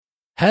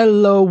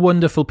Hello,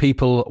 wonderful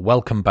people.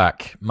 Welcome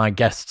back. My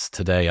guests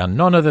today are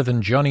none other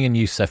than Johnny and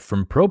Yusuf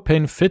from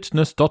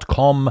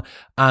propanefitness.com,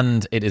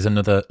 and it is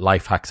another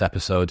Life Hacks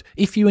episode.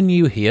 If you are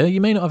new here,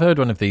 you may not have heard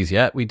one of these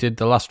yet. We did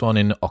the last one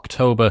in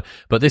October,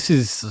 but this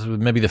is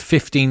maybe the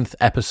 15th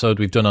episode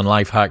we've done on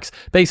Life Hacks.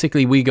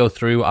 Basically, we go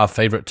through our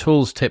favorite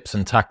tools, tips,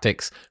 and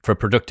tactics for a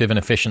productive and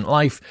efficient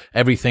life.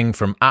 Everything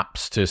from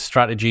apps to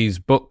strategies,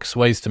 books,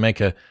 ways to make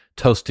a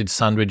toasted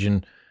sandwich,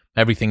 and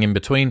everything in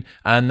between,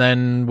 and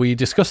then we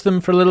discuss them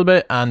for a little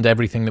bit, and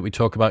everything that we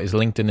talk about is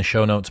linked in the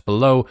show notes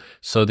below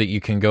so that you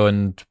can go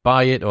and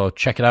buy it or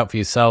check it out for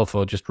yourself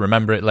or just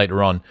remember it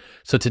later on.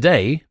 So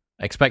today,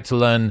 expect to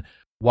learn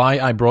why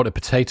I brought a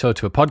potato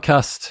to a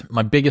podcast,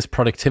 my biggest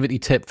productivity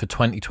tip for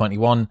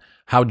 2021,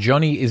 how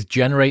Johnny is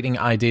generating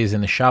ideas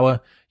in the shower,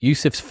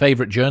 Yusuf's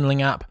favorite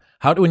journaling app,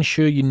 how to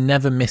ensure you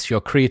never miss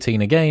your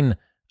creatine again,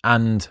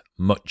 and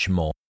much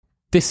more.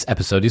 This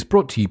episode is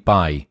brought to you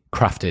by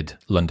Crafted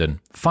London.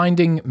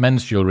 Finding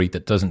men's jewellery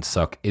that doesn't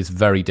suck is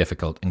very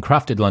difficult, and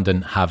Crafted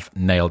London have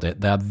nailed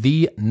it. They're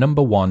the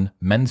 #1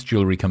 men's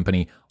jewellery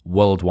company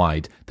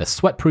worldwide. They're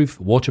sweatproof,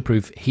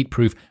 waterproof,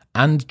 heatproof,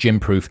 and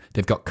gym-proof.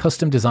 They've got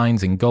custom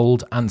designs in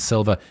gold and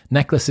silver,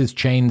 necklaces,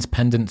 chains,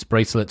 pendants,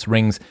 bracelets,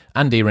 rings,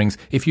 and earrings.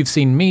 If you've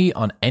seen me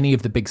on any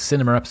of the big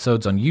cinema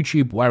episodes on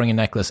YouTube wearing a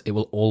necklace, it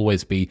will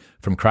always be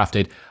from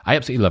Crafted. I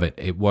absolutely love it.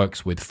 It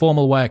works with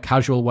formal wear,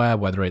 casual wear,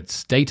 whether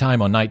it's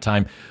daytime or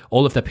nighttime.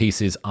 All of their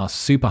pieces are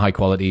super high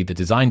quality. The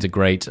designs are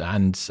great,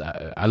 and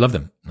I love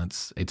them.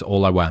 It's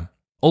all I wear.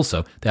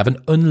 Also, they have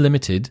an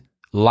unlimited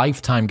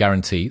lifetime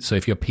guarantee, so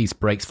if your piece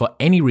breaks for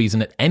any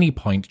reason at any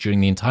point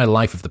during the entire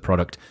life of the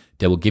product,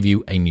 they will give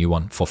you a new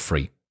one for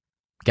free.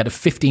 Get a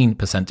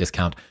 15%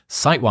 discount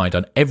site-wide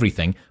on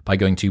everything by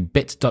going to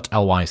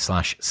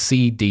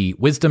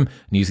bit.ly/cdwisdom and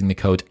using the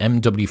code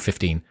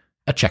MW15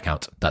 at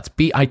checkout. That's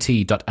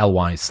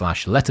bit.ly/C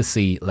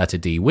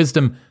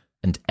wisdom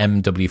and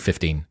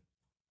MW15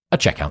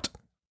 at checkout.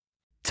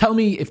 Tell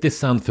me if this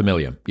sounds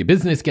familiar. Your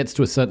business gets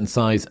to a certain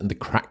size and the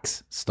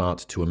cracks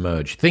start to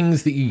emerge.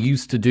 Things that you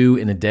used to do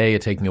in a day are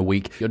taking a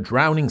week. You're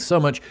drowning so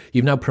much,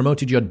 you've now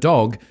promoted your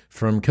dog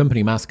from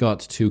company mascot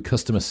to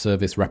customer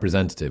service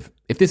representative.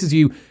 If this is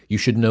you, you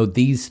should know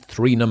these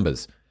three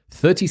numbers: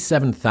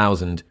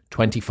 37,000,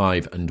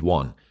 25, and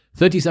 1.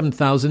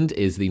 37,000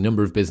 is the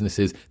number of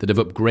businesses that have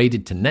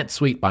upgraded to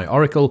NetSuite by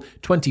Oracle.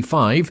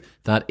 25,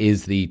 that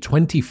is the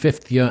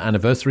 25th year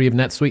anniversary of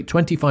NetSuite.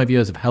 25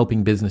 years of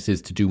helping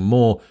businesses to do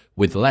more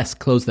with less,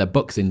 close their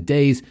books in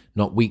days,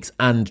 not weeks,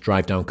 and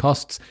drive down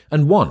costs.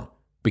 And 1,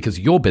 because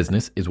your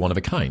business is one of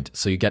a kind.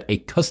 So you get a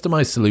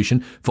customized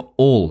solution for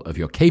all of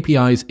your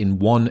KPIs in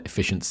one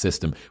efficient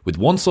system. With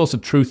one source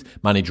of truth,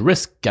 manage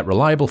risk, get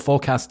reliable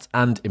forecasts,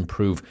 and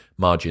improve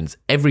margins.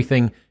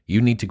 Everything you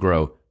need to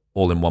grow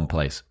all in one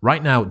place.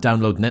 Right now,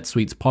 download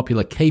NetSuite's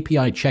popular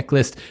KPI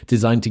checklist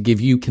designed to give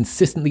you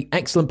consistently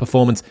excellent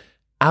performance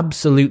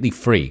absolutely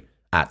free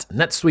at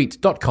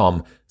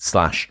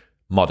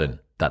netsuite.com/modern.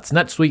 That's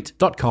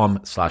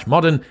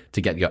netsuite.com/modern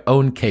to get your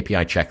own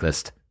KPI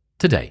checklist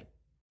today.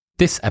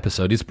 This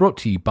episode is brought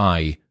to you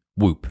by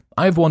Whoop.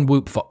 I've worn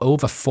Whoop for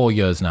over 4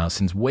 years now,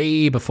 since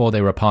way before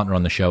they were a partner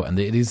on the show, and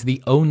it is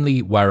the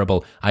only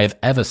wearable I have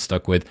ever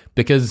stuck with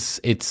because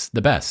it's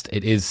the best.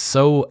 It is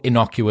so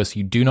innocuous,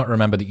 you do not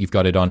remember that you've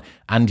got it on,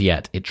 and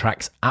yet it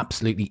tracks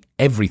absolutely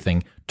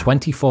everything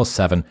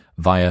 24/7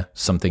 via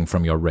something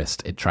from your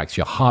wrist. It tracks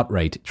your heart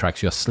rate, it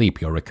tracks your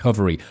sleep, your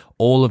recovery,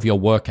 all of your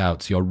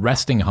workouts, your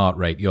resting heart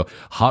rate, your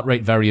heart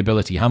rate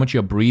variability, how much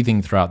you're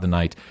breathing throughout the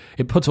night.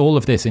 It puts all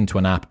of this into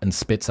an app and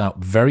spits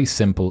out very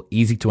simple,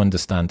 easy to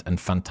understand, and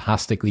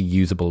fantastically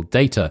usable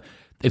data.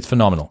 It's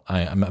phenomenal.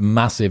 I am a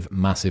massive,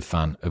 massive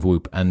fan of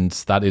Whoop, and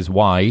that is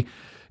why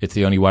it's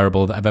the only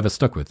wearable that I've ever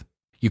stuck with.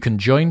 You can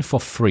join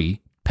for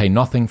free, pay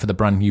nothing for the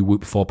brand new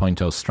Whoop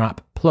 4.0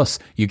 strap, plus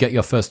you get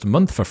your first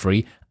month for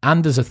free,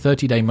 and there's a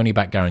 30-day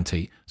money-back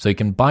guarantee. So you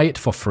can buy it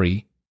for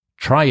free,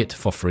 try it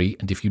for free,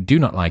 and if you do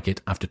not like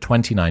it, after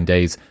 29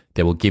 days,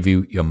 they will give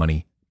you your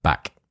money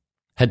back.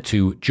 Head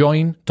to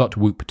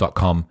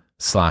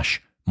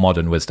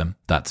join.whoop.com/modernwisdom.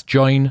 That's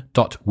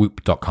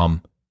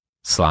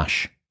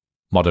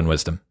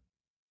join.whoop.com/modernwisdom.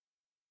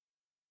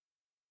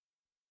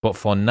 But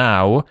for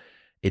now,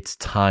 it's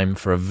time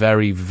for a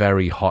very,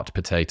 very hot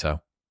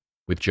potato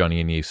with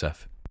Johnny and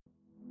Yusuf.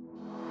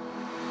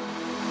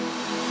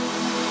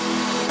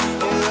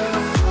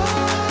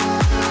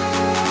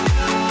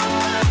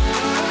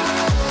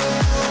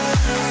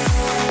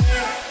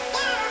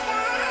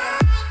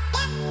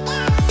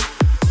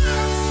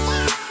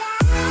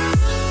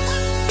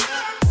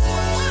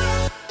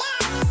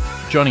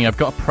 Johnny, I've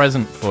got a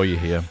present for you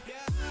here.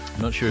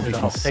 I'm not sure if you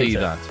can see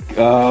that.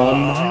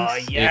 Oh,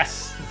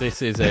 yes.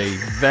 This is a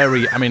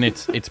very, I mean,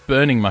 it's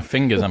burning my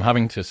fingers. I'm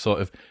having to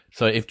sort of,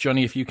 so if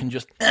Johnny, if you can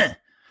just.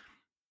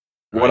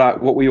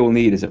 What we all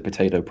need is a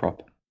potato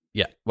prop.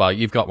 Yeah, well,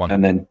 you've got one.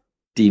 And then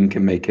Dean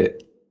can make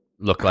it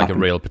look like a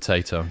real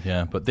potato.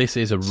 Yeah, but this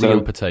is a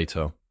real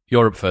potato.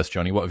 You're up first,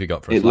 Johnny. What have you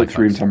got for us? It looks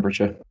room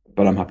temperature,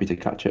 but I'm happy to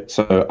catch it.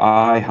 So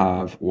I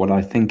have what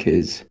I think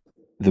is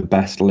the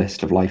best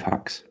list of life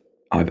hacks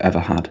I've ever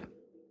had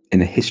in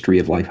the history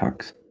of life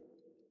hacks.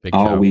 Big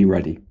Are shout. we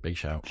ready Big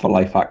shout. for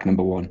life hack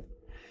number 1?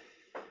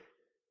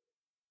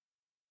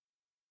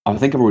 I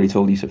think I've already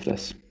told you of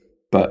this,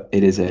 but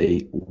it is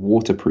a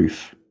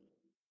waterproof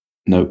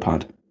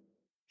notepad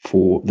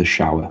for the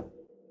shower.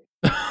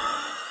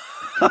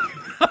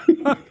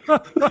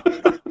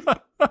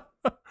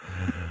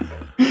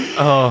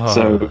 Oh.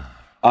 So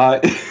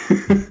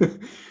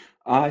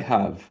I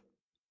have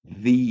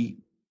the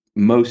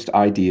most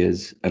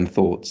ideas and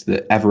thoughts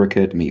that ever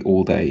occurred to me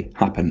all day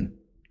happen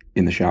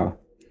in the shower.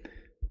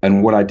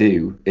 And what I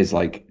do is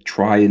like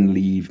try and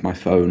leave my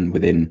phone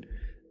within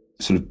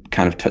sort of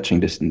kind of touching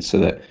distance so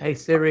that Hey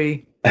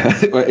Siri.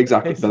 well,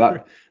 exactly. Hey,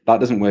 But that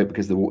doesn't work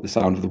because the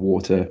sound of the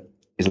water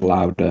is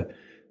louder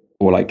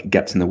or like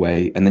gets in the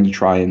way. And then you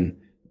try and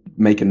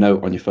make a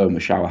note on your phone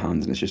with shower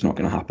hands and it's just not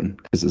going to happen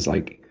because it's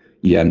like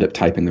you end up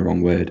typing the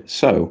wrong word.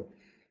 So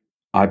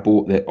I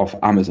bought it off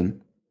Amazon.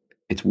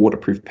 It's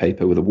waterproof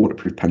paper with a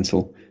waterproof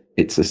pencil.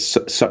 It's a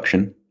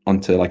suction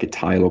onto like a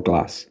tile or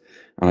glass.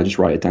 And I just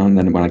write it down.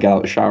 Then when I get out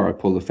of the shower, I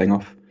pull the thing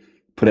off,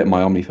 put it in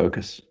my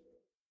OmniFocus.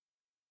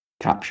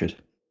 Captured.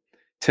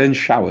 Turn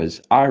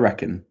showers. I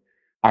reckon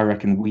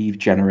we've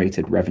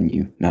generated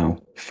revenue now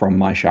from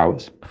my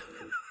showers.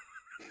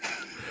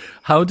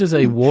 How does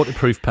a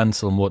waterproof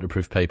pencil and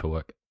waterproof paper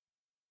work?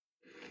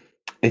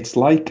 It's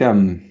like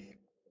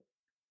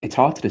it's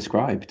hard to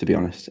describe, to be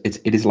honest.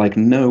 It is like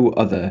no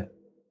other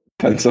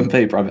pencil and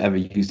paper I've ever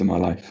used in my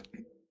life.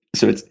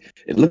 So it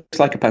looks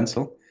like a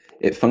pencil,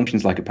 it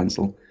functions like a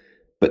pencil,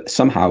 but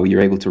somehow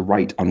you're able to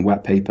write on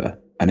wet paper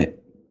and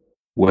it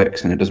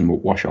works and it doesn't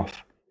wash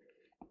off.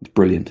 It's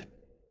brilliant.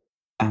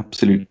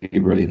 Absolutely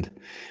brilliant.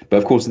 But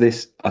of course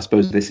I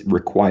suppose this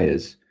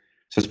requires,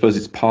 so I suppose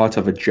it's part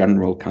of a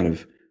general kind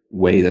of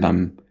way that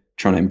I'm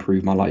trying to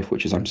improve my life,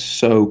 which is I'm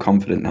so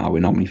confident now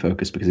in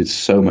OmniFocus because it's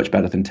so much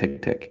better than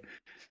TickTick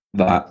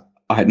that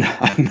I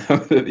know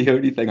that the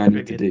only thing I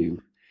need to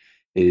do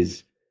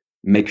is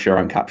make sure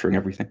I'm capturing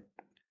everything.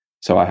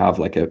 So I have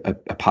like a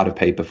pad of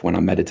paper for when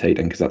I'm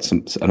meditating because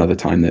that's another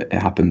time that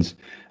it happens.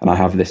 And I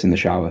have this in the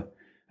shower.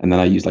 And then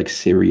I use like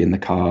Siri in the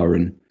car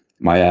and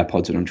my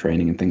AirPods when I'm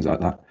training and things like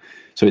that.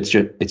 So it's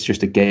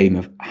just a game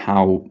of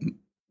how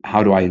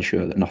do I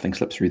ensure that nothing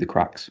slips through the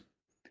cracks.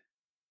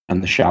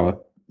 And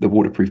the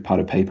waterproof pad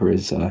of paper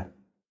is the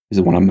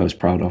one I'm most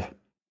proud of.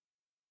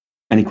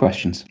 Any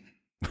questions?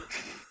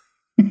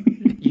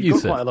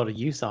 You've got quite a lot of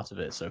use out of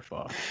it so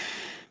far.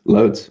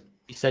 Loads.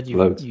 You said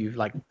Loads. you've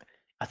like,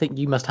 I think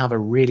you must have a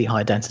really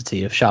high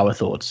density of shower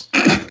thoughts.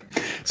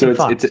 So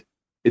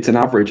it's an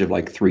average of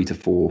like 3 to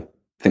 4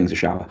 things a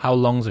shower. How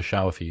long's a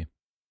shower for you?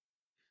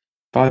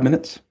 5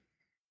 minutes.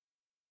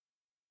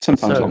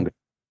 Sometimes longer.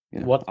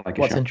 Yeah,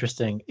 what's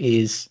interesting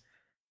is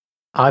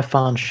I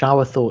found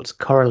shower thoughts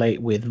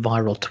correlate with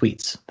viral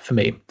tweets for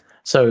me.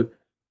 So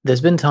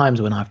there's been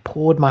times when I've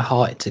poured my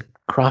heart into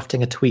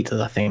crafting a tweet that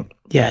I think,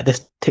 yeah,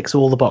 this ticks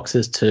all the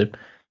boxes to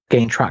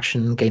gain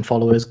traction, gain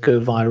followers, go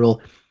viral,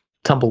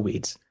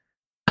 tumbleweeds.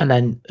 And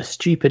then a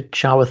stupid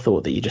shower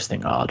thought that you just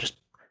think, just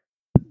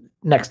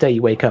next day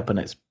you wake up and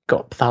it's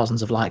got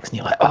thousands of likes and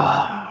you're like,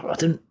 I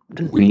didn't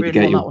really want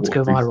that one to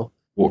go viral.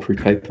 Waterproof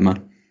paper,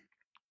 man.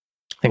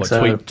 I think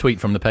so. Tweet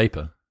from the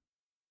paper.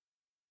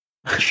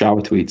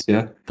 Shower tweets,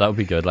 yeah. That would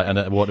be good. Like, and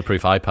a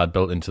waterproof iPad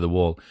built into the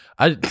wall.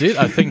 I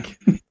think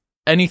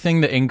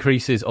anything that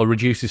increases or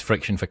reduces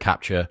friction for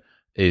capture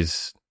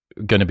is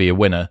going to be a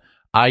winner.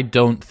 I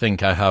don't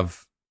think I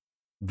have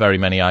very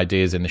many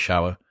ideas in the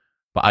shower,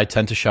 but I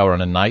tend to shower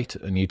on a night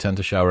and you tend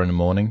to shower in the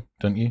morning,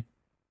 don't you?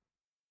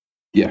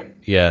 Yeah.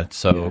 Yeah.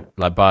 So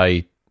like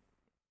by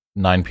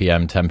 9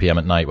 p.m., 10 p.m.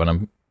 at night when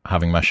I'm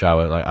having my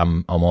shower, like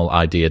I'm all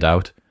ideaed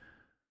out.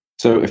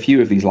 So a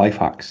few of these life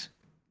hacks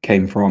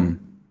came from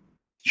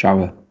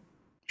shower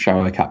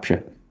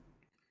capture.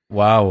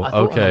 Wow. I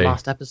thought Okay. on the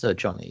last episode,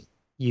 Johnny,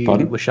 you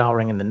were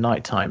showering in the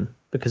nighttime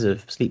because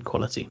of sleep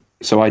quality.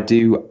 So I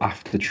do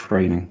after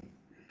training.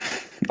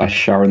 I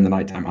shower in the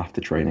nighttime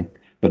after training,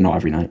 but not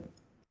every night.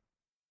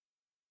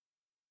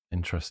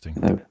 Interesting.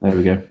 There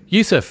we go.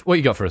 Yusuf, what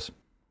you got for us?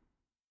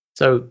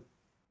 So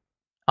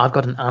I've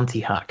got an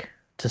anti-hack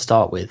to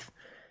start with.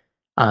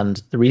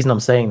 And the reason I'm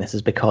saying this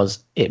is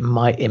because it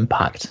might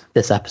impact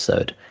this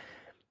episode.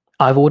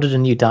 I've ordered a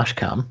new dash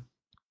cam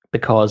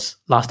because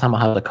last time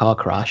I had a car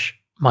crash,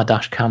 my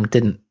dash cam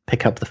didn't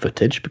pick up the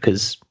footage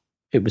because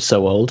it was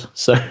so old.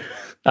 So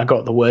I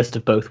got the worst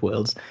of both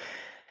worlds.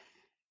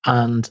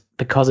 And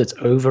because it's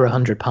over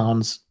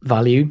 £100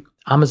 value,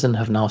 Amazon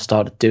have now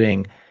started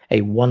doing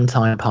a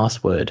one-time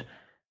password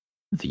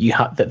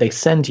that they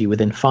send you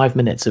within 5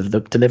 minutes of the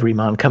delivery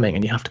man coming,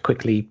 and you have to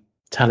quickly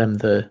tell him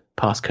the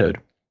passcode.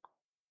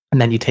 And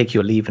then you take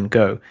your leave and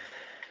go.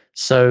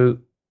 So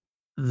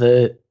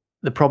the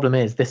problem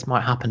is this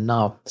might happen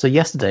now. So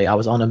yesterday I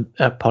was on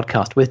a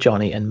podcast with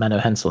Johnny and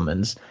Menno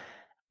Henselmans,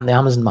 and the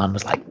Amazon man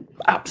was like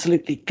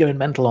absolutely going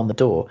mental on the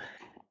door.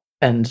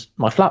 And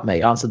my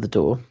flatmate answered the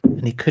door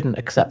and he couldn't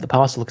accept the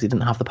parcel because he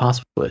didn't have the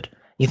password.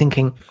 You're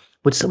thinking,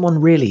 would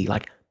someone really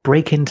like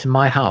break into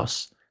my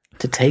house,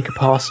 to take a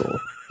parcel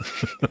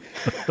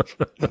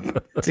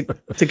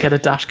to get a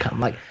dash cam.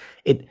 Like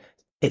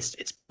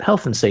it's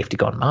health and safety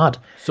gone mad.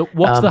 So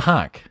what's the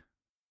hack?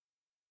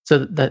 So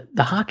the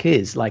hack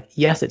is like,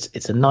 yes,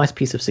 it's a nice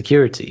piece of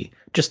security,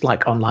 just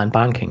like online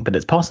banking, but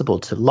it's possible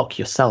to lock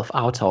yourself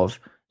out of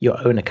your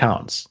own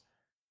accounts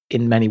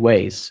in many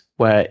ways.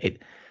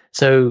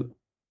 So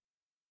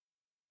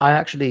I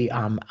actually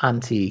am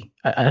anti.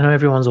 I know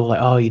everyone's all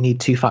like, oh, you need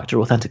 2-factor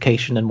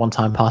authentication and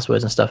one-time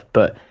passwords and stuff,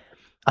 but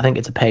I think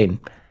it's a pain.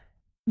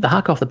 The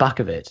hack off the back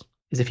of it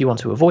is if you want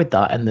to avoid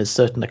that, and there's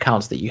certain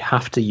accounts that you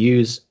have to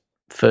use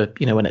for,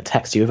 when it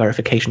texts you a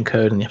verification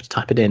code and you have to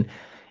type it in,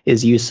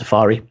 is use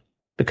Safari,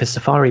 because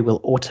Safari will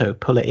auto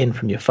pull it in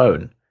from your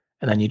phone,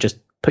 and then you just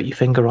put your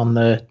finger on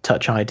the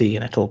Touch ID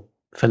and it'll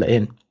fill it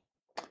in.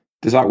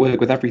 Does that work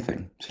with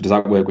everything? So does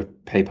that work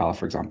with PayPal,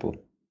 for example?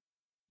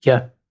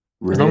 Yeah.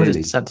 Really? As long as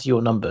it's sent to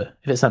your number.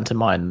 If it's sent to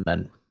mine,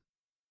 then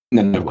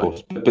no, of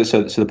course. But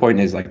so the point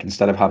is, like,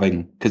 instead of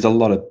having, because a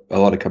lot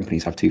of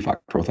companies have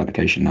 2-factor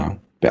authentication now,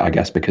 but I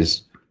guess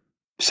because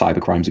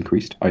cybercrime's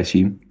increased, I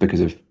assume, because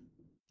of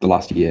the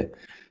last year.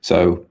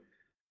 So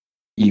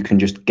you can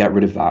just get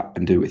rid of that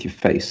and do it with your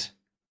face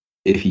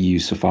if you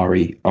use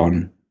Safari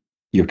on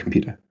your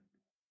computer.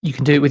 You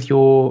can do it with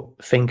your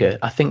finger.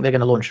 I think they're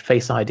going to launch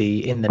Face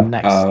ID in the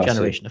next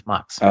generation of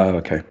Macs. Oh,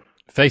 okay.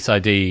 Face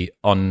ID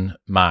on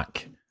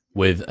Mac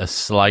with a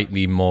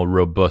slightly more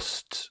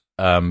robust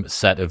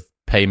set of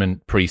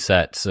payment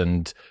presets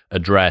and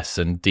address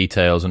and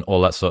details and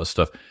all that sort of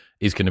stuff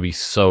is going to be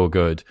so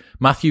good.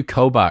 Matthew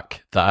Kobach,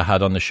 that I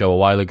had on the show a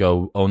while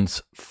ago,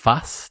 owns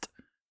Fast,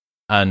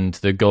 and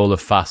the goal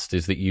of Fast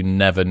is that you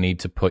never need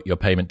to put your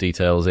payment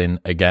details in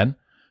again.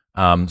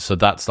 So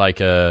that's like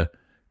a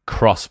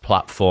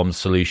cross-platform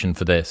solution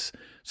for this.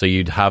 So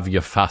you'd have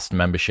your Fast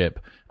membership,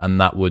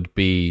 and that would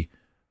be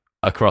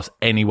across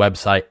any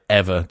website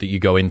ever that you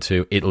go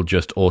into. It'll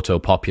just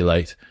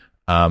auto-populate.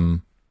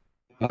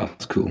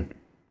 That's cool.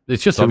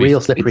 It's just a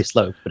real slippery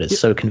slope, but it's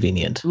so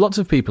convenient. Lots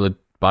of people are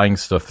buying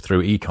stuff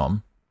through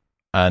e-com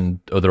and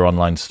other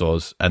online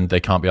stores, and they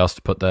can't be asked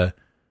to put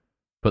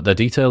their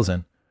details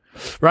in.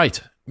 Right,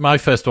 my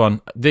first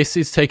one. This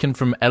is taken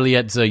from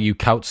Eliezer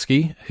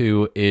Yudkowsky,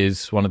 who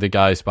is one of the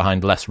guys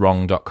behind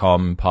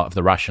LessWrong.com, part of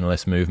the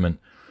rationalist movement.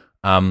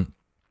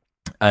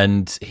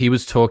 And he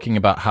was talking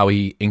about how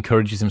he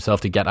encourages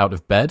himself to get out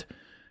of bed.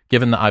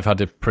 Given that I've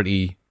had a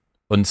pretty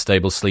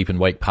unstable sleep and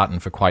wake pattern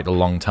for quite a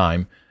long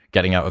time,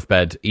 getting out of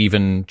bed,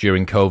 even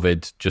during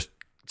COVID, just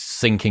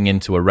sinking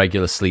into a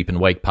regular sleep and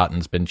wake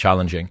pattern's been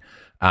challenging.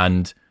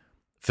 And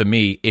for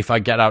me, if I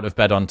get out of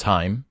bed on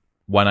time,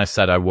 when I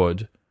said I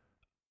would,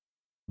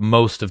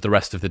 most of the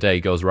rest of the day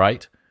goes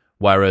right.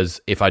 Whereas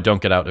if I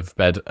don't get out of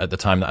bed at the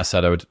time that I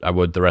said I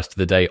would, the rest of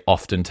the day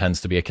often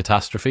tends to be a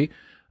catastrophe.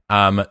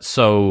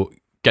 So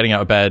getting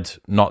out of bed,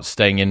 not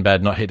staying in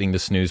bed, not hitting the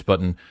snooze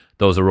button,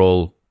 those are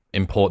all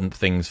important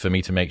things for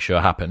me to make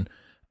sure happen.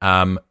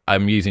 I'm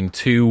using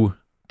 2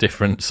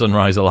 different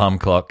sunrise alarm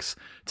clocks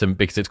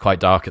because it's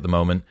quite dark at the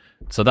moment.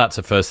 So that's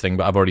the first thing,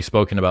 but I've already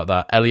spoken about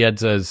that.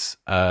 Eliezer's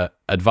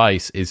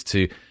advice is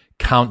to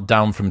count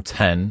down from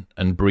 10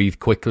 and breathe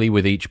quickly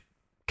with each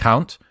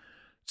count.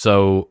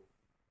 So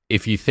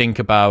if you think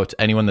about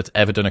anyone that's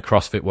ever done a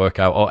CrossFit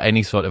workout or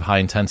any sort of high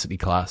intensity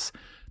class,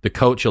 the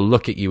coach will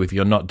look at you if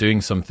you're not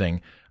doing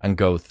something and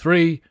go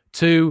 3,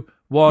 2,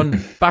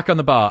 1, back on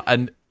the bar.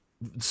 And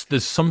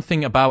there's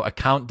something about a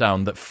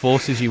countdown that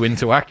forces you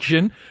into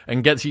action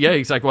and gets you,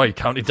 it's like, well, you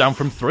counted down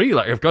from 3,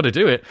 like, I've got to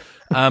do it.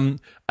 And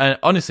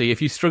honestly,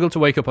 if you struggle to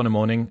wake up on a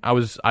morning,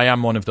 I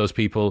am one of those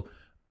people.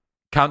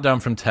 Count down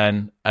from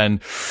 10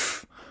 and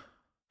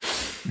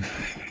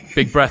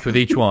big breath with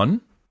each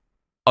one.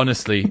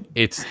 Honestly,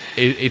 it's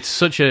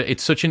such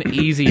an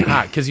easy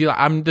hack, because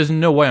there's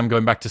no way I'm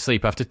going back to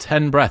sleep after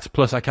 10 breaths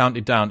plus I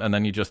counted down, and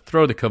then you just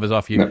throw the covers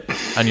off you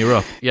and you're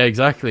up. Yeah,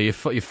 exactly. You're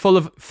full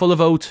of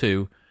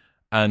O2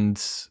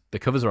 and the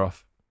covers are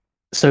off.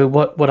 So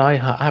what I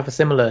have a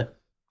similar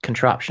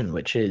contraption,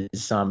 which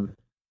is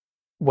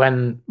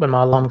when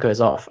my alarm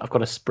goes off, I've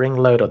got a spring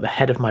load at the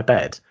head of my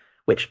bed,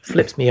 which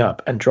flips me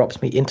up and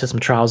drops me into some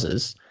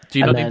trousers. Do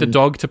you not need the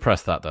dog to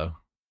press that though?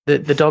 The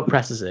dog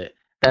presses it.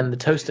 Then the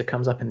toaster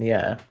comes up in the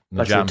air.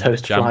 The jam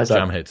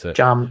hits it.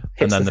 Jam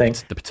hits and the then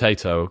thing. the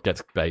potato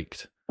gets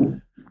baked.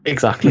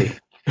 Exactly.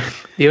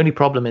 The only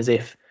problem is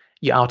if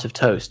you're out of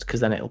toast,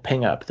 because then it'll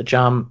ping up. The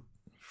jam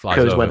Flies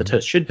goes over, where the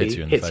toast should be,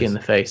 hits you in the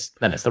face.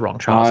 Then it's the wrong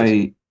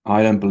trousers.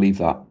 I don't believe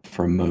that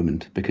for a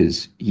moment,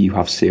 because you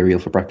have cereal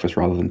for breakfast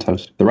rather than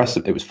toast. The rest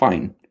of it was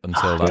fine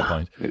until that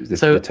point. It was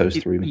the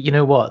toast threw me. You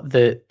know what?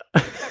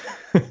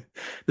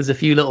 There's a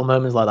few little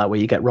moments like that where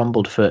you get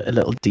rumbled for a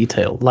little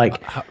detail.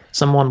 Like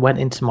someone went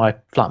into my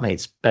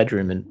flatmate's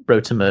bedroom and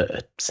wrote him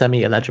a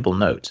semi-illegible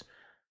note.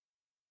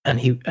 And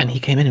he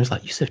came in and was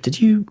like, Yusuf, did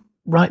you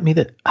write me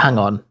that? Hang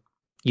on,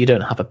 you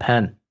don't have a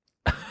pen.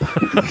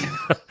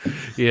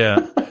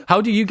 Yeah.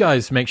 How do you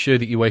guys make sure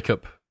that you wake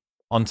up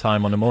on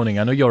time on the morning?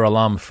 I know you're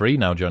alarm free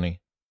now, Johnny.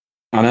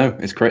 I know,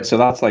 it's great. So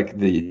that's like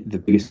the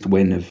biggest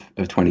win of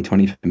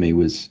 2020 for me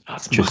was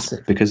That's just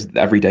massive. because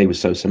every day was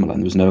so similar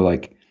and there was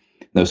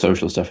no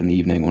social stuff in the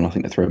evening or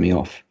nothing to throw me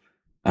off.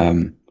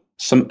 Um,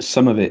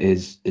 some of it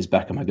is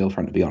Becca, my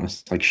girlfriend, to be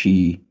honest. Like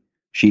she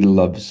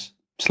loves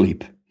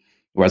sleep,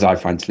 whereas I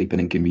find sleep an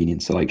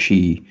inconvenience. So like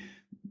she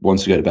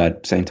wants to go to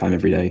bed same time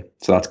every day.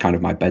 So that's kind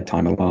of my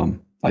bedtime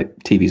alarm. Like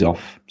TV's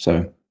off,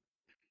 so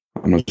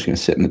I'm not just going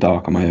to sit in the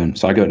dark on my own.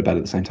 So I go to bed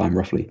at the same time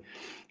roughly,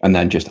 and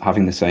then just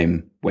having the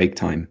same wake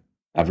time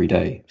every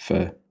day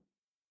for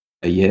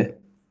a year.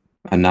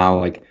 And now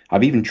like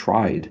I've even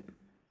tried.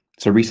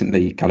 So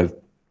recently, kind of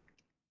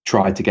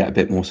tried to get a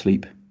bit more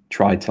sleep.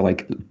 Tried to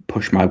like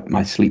push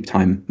my sleep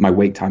time, my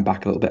wake time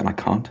back a little bit, and I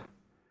can't.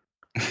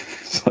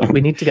 So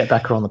We need to get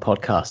Becca on the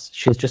podcast.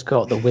 She's just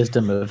got the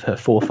wisdom of her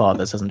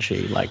forefathers, hasn't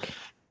she? Like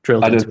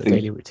drilled I into don't a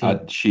daily think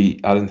routine.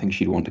 I don't think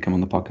she'd want to come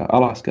on the podcast.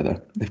 I'll ask her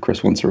though if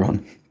Chris wants her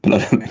on, but I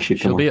don't think she'd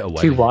She'll come be on. at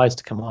a Too wedding. wise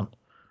to come on.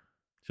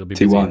 She'll be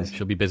Too busy. wise.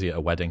 She'll be busy at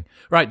a wedding.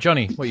 Right,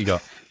 Johnny, what you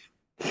got?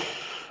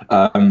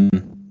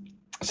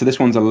 So this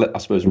one's I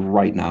suppose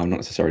right now not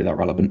necessarily that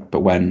relevant,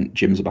 but when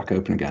gyms are back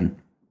open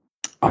again,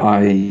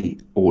 I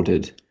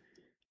ordered.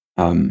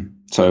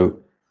 So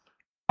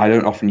I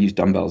don't often use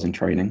dumbbells in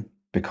training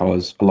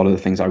because a lot of the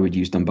things I would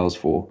use dumbbells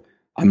for,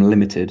 I'm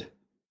limited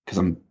because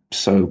I'm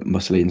so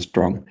muscly and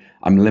strong.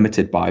 I'm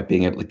limited by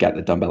being able to get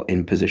the dumbbell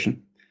in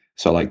position.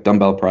 So like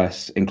dumbbell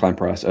press, incline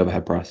press,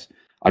 overhead press,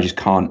 I just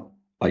can't.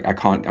 Like I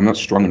can't. I'm not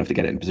strong enough to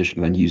get it in position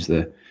and then use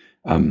the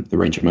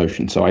range of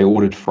motion. So I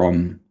ordered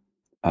from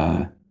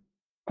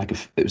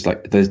it was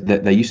like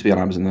they used to be on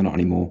Amazon. They're not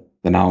anymore.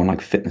 They're now on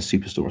like Fitness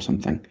Superstore or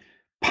something.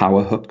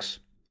 Power hooks,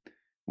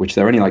 which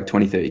they're only like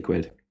 20, 30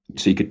 quid.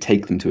 So you could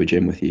take them to a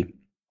gym with you.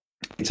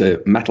 It's a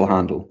metal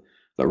handle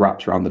that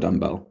wraps around the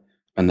dumbbell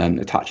and then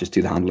attaches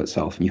to the handle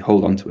itself, and you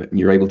hold onto it, and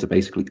you're able to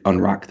basically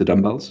unrack the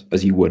dumbbells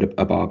as you would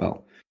a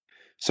barbell.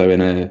 So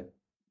in a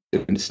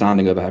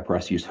standing overhead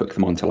press, you just hook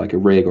them onto like a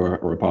rig or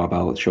a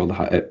barbell at shoulder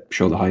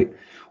height,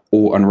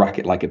 or unrack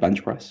it like a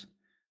bench press,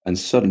 and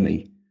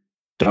suddenly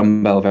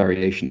dumbbell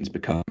variations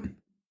become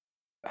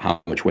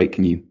how much weight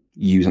can you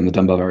use on the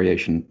dumbbell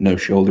variation, no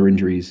shoulder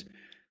injuries.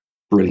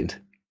 Brilliant.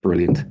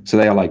 So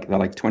they're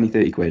like 20,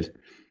 30 quid,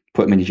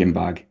 put them in your gym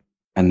bag,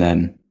 and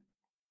then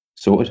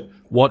sorted.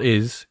 What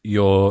is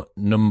your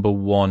number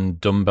one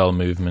dumbbell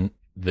movement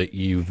that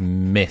you've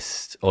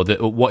missed, or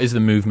what is the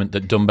movement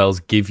that dumbbells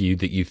give you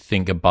that you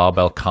think a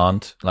barbell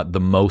can't? Like the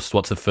most,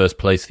 what's the first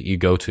place that you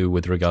go to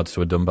with regards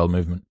to a dumbbell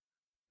movement?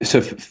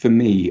 So for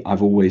me,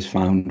 I've always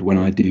found when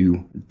I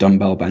do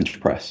dumbbell bench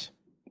press,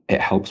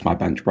 it helps my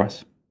bench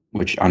press,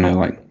 which I know,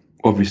 like,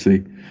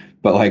 obviously,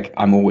 but like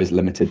I'm always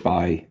limited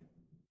by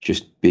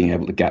just being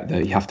able to get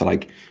there. You have to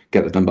like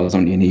get the dumbbells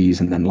on your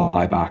knees and then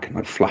lie back and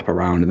like flap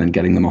around and then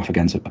getting them off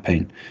again's a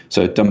pain.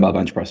 So dumbbell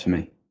bench press for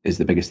me is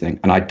the biggest thing.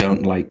 And I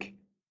don't like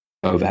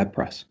overhead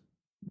press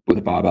with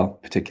a barbell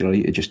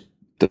particularly. It just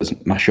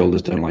doesn't, my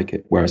shoulders don't like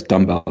it. Whereas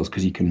dumbbells,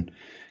 because you can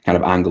kind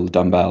of angle the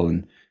dumbbell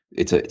and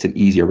it's an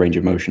easier range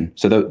of motion.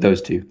 So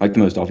those two, like the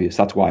most obvious,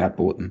 that's why I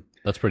bought them.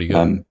 That's pretty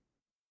good.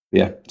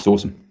 Yeah, it's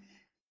awesome.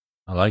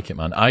 I like it,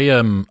 man.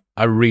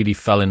 I really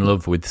fell in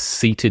love with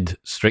seated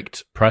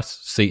strict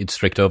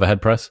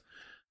overhead press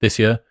this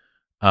year.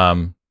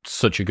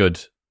 Such a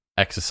good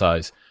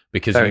exercise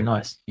because Very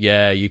nice.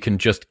 Yeah, you can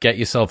just get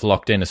yourself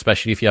locked in,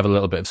 especially if you have a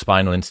little bit of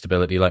spinal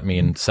instability like me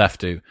and Seth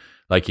do.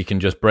 Like you can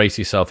just brace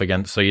yourself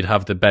against. So you'd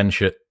have the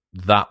bench at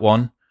that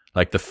one,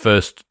 like the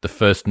first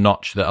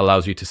notch that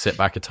allows you to sit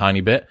back a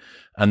tiny bit,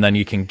 and then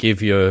you can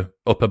give your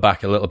upper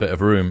back a little bit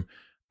of room.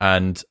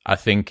 And I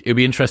think it'd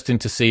be interesting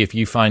to see if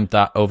you find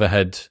that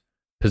overhead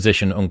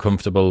position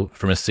uncomfortable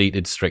from a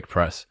seated strict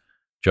press,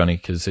 Johnny,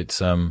 because it's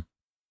a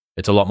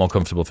lot more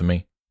comfortable for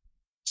me.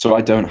 So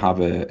I don't have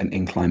an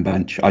incline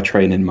bench. I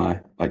train in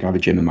I have a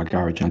gym in my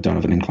garage and I don't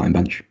have an incline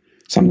bench.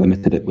 So I'm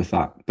limited it with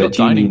that. But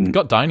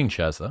got dining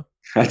chairs though.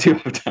 I do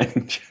have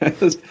dining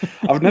chairs.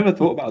 I've never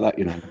thought about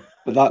that,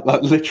 but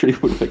that literally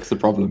would fix the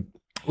problem.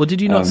 Well,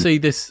 did you not see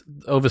this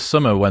over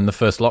summer when the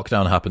first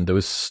lockdown happened? There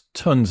was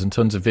tons and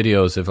tons of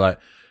videos of like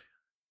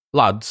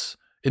lads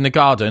in the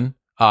garden,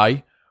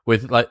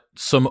 with like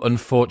some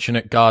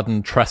unfortunate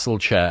garden trestle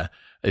chair.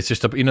 It's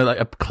just like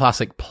a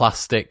classic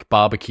plastic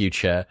barbecue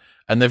chair,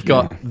 and they've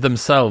got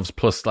themselves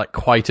plus like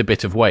quite a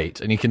bit of weight,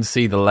 and you can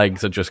see the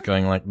legs are just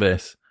going like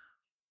this.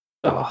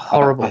 Oh,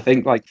 horrible. I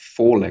think like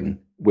falling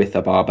with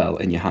a barbell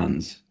in your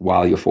hands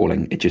while you're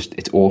falling,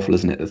 it's awful,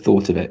 isn't it? The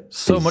thought of it.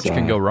 So much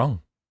can go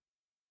wrong.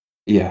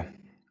 Yeah.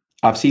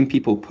 I've seen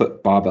people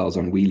put barbells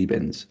on wheelie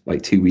bins,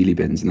 like 2 wheelie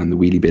bins, and then the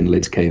wheelie bin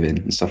lids cave in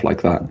and stuff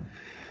like that.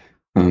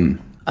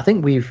 I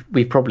think we've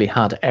probably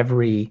had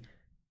every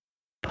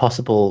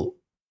possible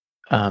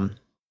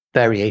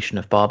variation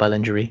of barbell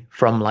injury,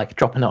 from like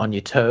dropping it on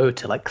your toe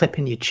to like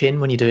clipping your chin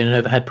when you're doing an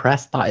overhead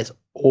press. That is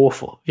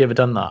awful. Have you ever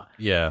done that?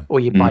 Yeah. Or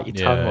you bite your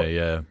tongue up.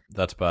 Yeah,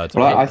 that's bad.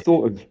 Well, I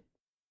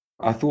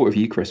thought of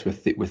you, Chris,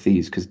 with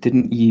these, because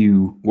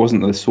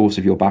wasn't the source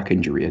of your back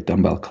injury a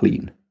dumbbell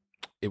clean?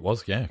 It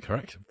was, yeah,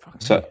 correct. Fuck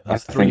So me.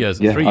 That's I 3 think,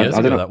 years. yeah, 3 years I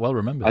don't ago. know. That well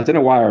remembered. I don't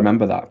know why I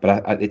remember that,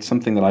 but it's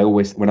something that I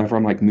always, whenever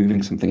I'm like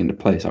moving something into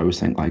place, I always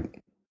think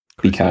like,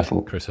 be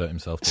careful. Chris hurt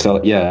himself.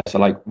 So yeah, so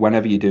like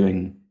whenever you're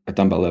doing a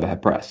dumbbell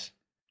overhead press,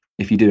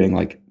 if you're doing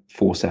like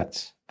 4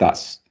 sets,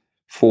 that's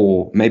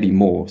 4, maybe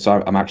more.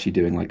 So I'm actually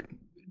doing like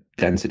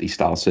density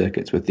style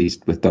circuits with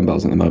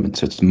dumbbells at the moment.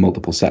 So it's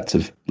multiple sets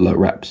of low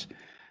reps.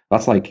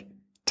 That's like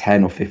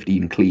 10 or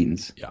 15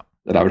 cleans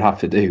that I would have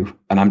to do,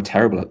 and I'm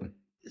terrible at them.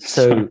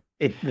 So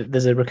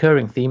there's a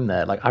recurring theme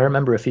there. Like I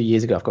remember a few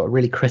years ago, I've got a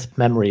really crisp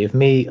memory of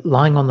me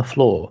lying on the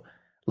floor,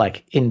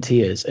 like in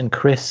tears, and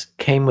Chris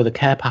came with a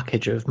care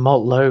package of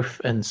malt loaf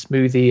and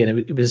smoothie, and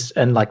it was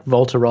and like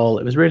Voltarol.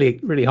 It was really,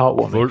 really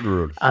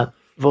heartwarming.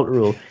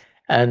 Voltarol,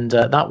 and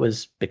that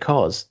was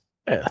because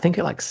I think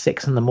at like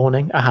 6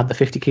 a.m, I had the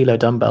 50-kilo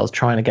dumbbells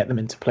trying to get them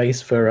into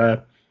place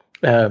for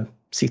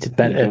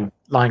seated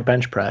lying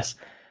bench press,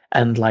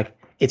 and like.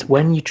 It's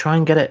when you try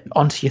and get it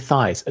onto your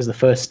thighs as the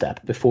first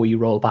step before you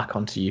roll back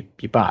onto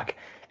your back.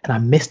 And I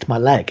missed my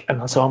leg.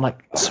 And so I'm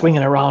like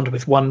swinging around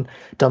with one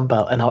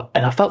dumbbell and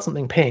I felt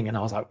something ping. And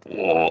I was like,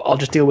 whoa, I'll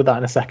just deal with that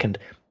in a second.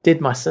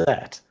 Did my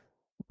set.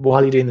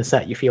 While you're doing the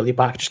set, you feel your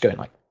back just going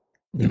like,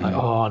 like,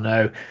 oh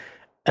no.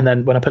 And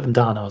then when I put them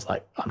down, I was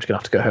like, I'm just going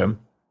to have to go home.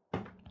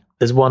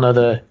 There's one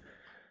other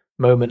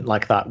moment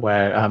like that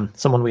where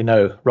someone we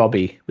know,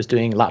 Robbie, was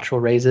doing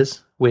lateral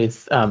raises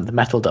with the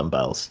metal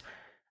dumbbells.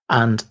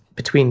 And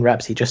between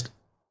reps, he just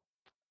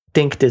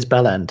dinked his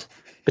bell end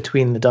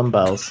between the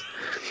dumbbells.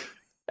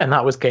 And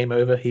that was game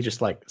over. He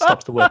just like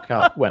stops the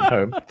workout, went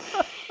home.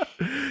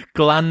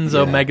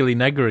 Glanzomegaly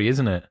negri,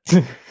 isn't it?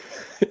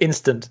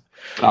 Instant.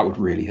 That would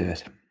really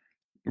hurt.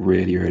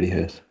 Really, really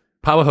hurt.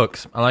 Power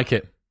hooks. I like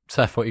it.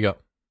 Seth, what you got?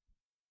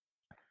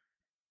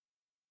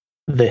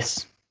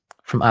 This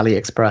from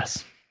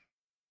AliExpress.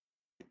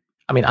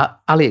 I mean,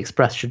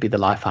 AliExpress should be the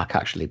life hack,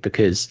 actually,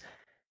 because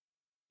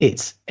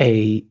it's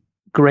a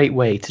great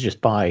way to just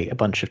buy a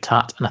bunch of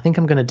tat. And I think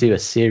I'm going to do a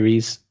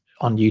series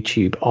on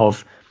YouTube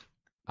of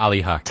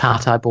Ali hack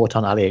tat I bought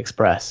on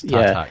AliExpress.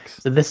 Tat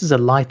hacks. So this is a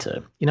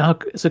lighter. You know,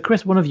 so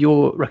Chris, one of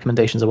your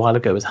recommendations a while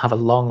ago was have a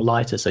long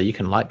lighter so you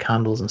can light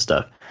candles and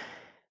stuff.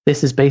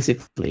 This is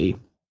basically,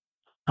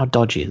 how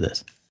dodgy is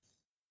this?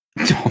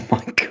 Oh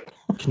my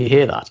God. Can you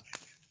hear that?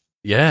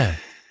 Yeah.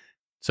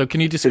 So can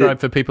you describe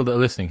for people that are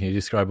listening, can you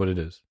describe what it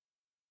is?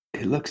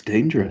 It looks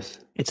dangerous.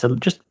 It's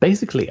just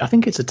basically, I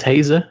think it's a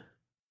taser.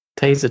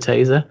 But it's a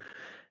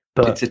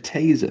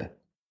taser.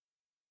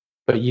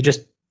 But you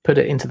just put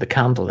it into the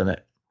candle and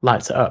it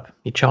lights it up.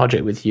 You charge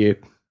it with your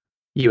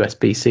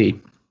USB-C.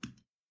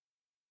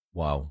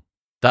 Wow.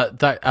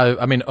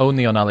 I mean,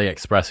 only on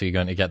AliExpress are you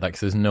going to get that, because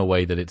there's no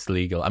way that it's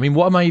legal. I mean,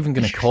 what am I even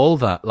going to call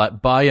that?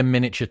 Like, buy a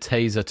miniature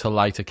taser to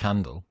light a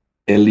candle?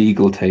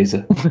 Illegal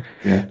taser.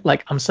 Yeah.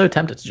 Like, I'm so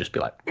tempted to just be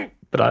like,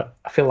 but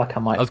I feel like I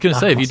might. I was going to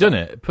say, have you done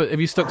it?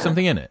 Have you stuck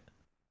something in it?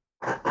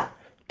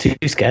 Too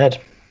scared.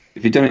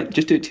 If you've done it,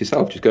 just do it to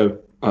yourself. Just go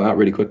like that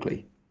really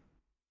quickly.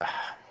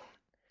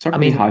 It's not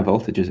really high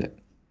voltage, is it?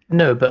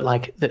 No, but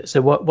like,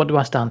 so what do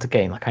I stand to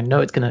gain? Like, I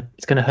know it's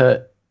gonna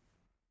hurt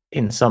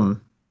in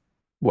some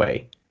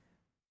way.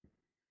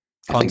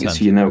 I think it's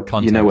you know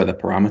where the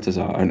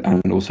parameters are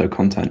and also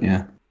content.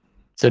 Yeah.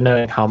 So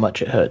knowing how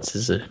much it hurts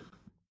is a.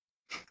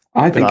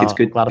 I think it's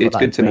good. It's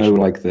good to know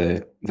like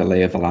the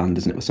lay of the land,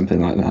 isn't it, or something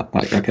like that.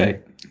 Like,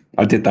 okay,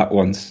 I did that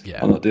once. Yeah.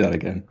 I'll not do that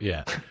again.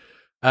 Yeah.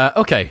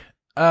 Okay.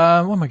 What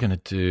am I going to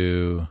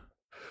do?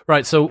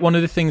 Right, so one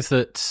of the things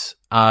that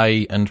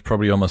I and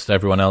probably almost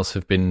everyone else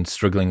have been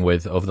struggling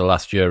with over the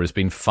last year has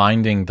been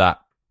finding that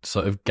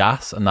sort of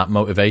gas and that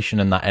motivation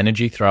and that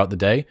energy throughout the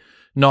day.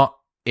 Not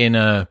in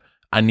a,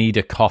 I need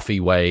a coffee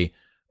way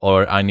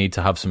or I need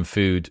to have some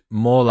food.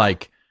 More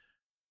like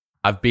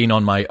I've been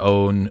on my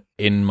own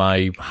in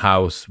my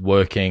house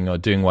working or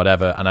doing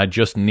whatever, and I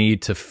just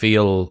need to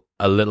feel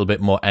a little bit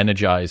more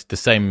energized, the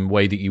same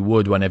way that you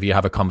would whenever you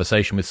have a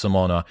conversation with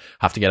someone or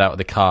have to get out of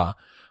the car.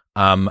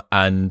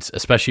 And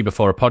especially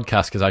before a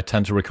podcast, because I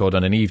tend to record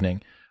on an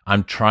evening,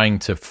 I'm trying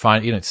to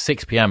find, it's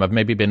 6 p.m. I've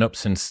maybe been up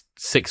since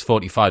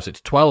 6:45. So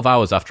it's 12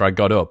 hours after I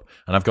got up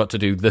and I've got to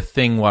do the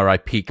thing where I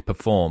peak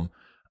perform.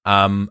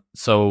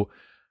 So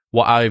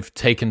what I've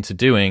taken to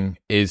doing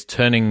is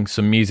turning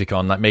some music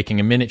on, like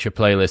making a miniature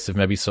playlist of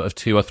maybe sort of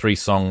 2 or 3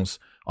 songs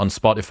on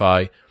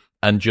Spotify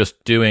and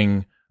just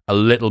doing a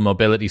little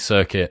mobility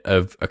circuit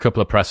of a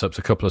couple of press ups,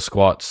 a couple of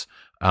squats,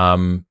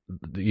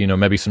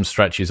 maybe some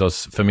stretches, or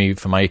for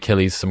my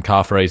Achilles, some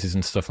calf raises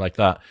and stuff like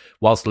that,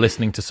 whilst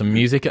listening to some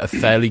music at a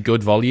fairly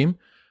good volume.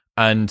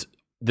 And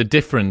the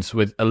difference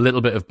with a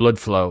little bit of blood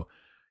flow,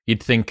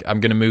 you'd think I'm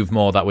going to move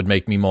more, that would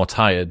make me more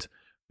tired.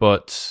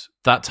 But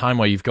that time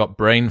where you've got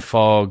brain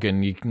fog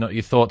and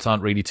your thoughts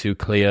aren't really too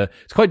clear,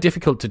 it's quite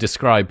difficult to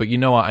describe, but you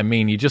know what I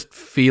mean. You just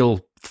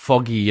feel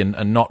foggy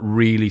and not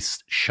really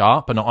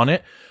sharp and on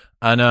it.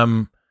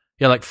 And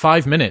like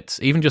 5 minutes,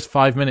 even just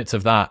 5 minutes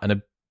of that and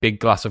a big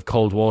glass of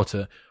cold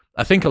water.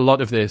 I think a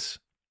lot of this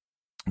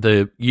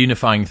the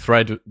unifying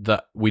thread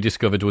that we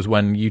discovered was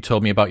when you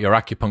told me about your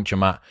acupuncture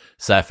mat,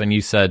 Seth, and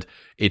you said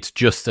it's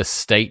just a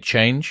state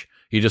change.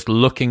 You're just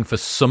looking for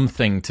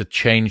something to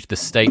change the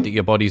state that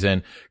your body's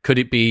in. Could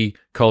it be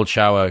cold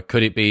shower?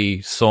 Could it be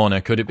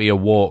sauna? Could it be a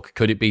walk?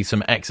 Could it be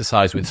some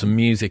exercise with some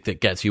music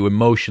that gets you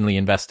emotionally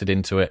invested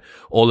into it?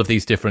 All of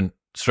these different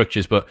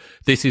structures. But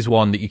this is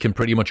one that you can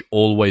pretty much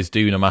always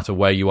do no matter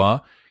where you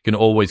are. You can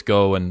always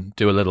go and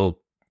do a little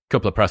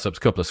couple of press ups,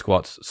 couple of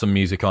squats, some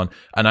music on.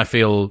 And I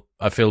feel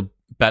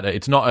better.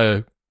 It's not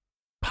a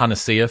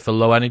panacea for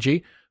low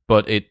energy,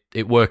 but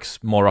it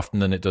works more often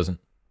than it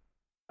doesn't.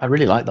 I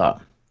really like that.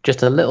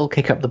 Just a little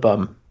kick up the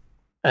bum,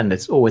 and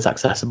it's always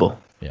accessible.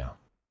 Yeah.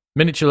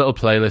 Miniature little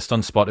playlist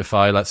on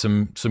Spotify, like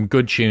some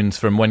good tunes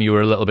from when you were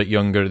a little bit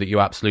younger that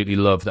you absolutely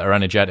love, that are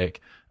energetic,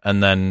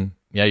 and then,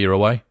 yeah, you're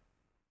away.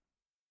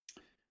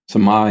 So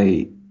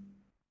I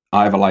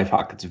have a life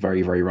hack that's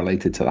very, very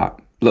related to that.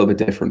 A little bit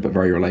different, but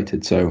very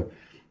related. So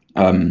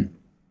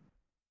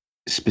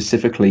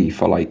specifically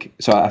for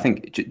so I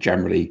think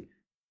generally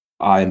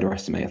I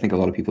think a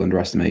lot of people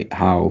underestimate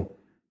how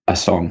a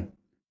song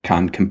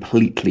can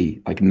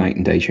completely night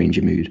and day change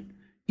your mood,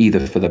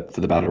 either for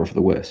the better or for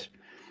the worse.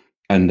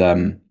 And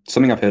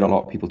something I've heard a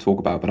lot of people talk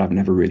about, but I've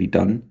never really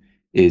done,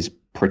 is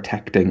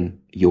protecting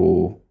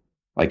your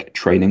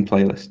training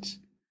playlists.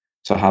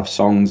 So have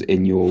songs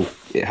in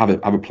have a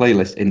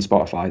playlist in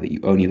Spotify that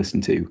you only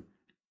listen to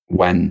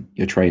when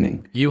you're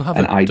training.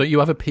 Don't you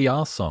have a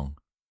PR song?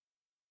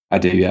 I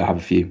do, yeah, I have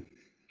a few.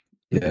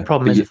 Yeah. The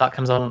problem is if that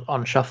comes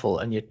on shuffle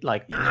and you're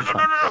like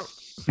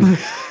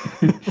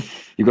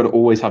you've got to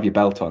always have your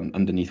belt on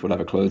underneath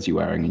whatever clothes you're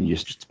wearing, and you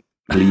just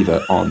leave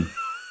it on.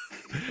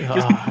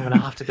 I'm gonna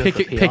have to go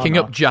picking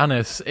up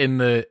Janice in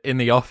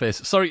the office.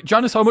 Sorry,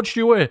 Janice, how much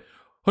do you weigh?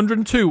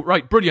 102.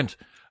 Right, brilliant.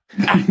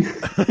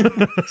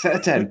 Set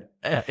of 10.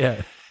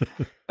 Yeah.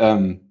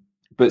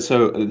 But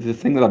so the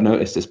thing that I've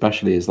noticed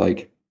especially is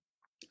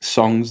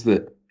songs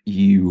that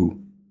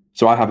you.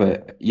 So I have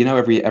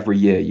every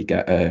year you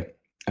get a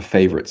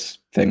favorites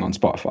thing on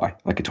Spotify,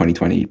 like a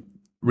 2020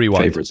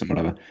 rewind favorites and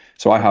whatever.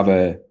 So I have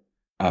a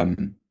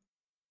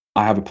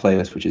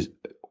playlist which is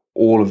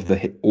all of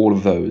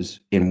those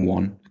in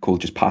one,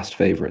 called just past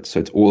favorites. So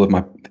it's all of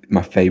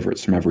my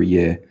favorites from every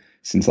year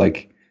since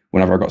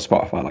whenever I got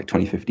Spotify,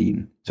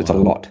 2015. So it's a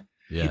lot.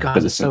 Yeah. You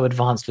guys are so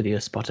advanced with your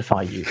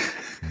Spotify use.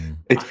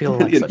 I feel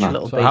like such a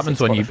little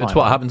basic It's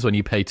what happens when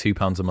you pay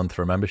 £2 a month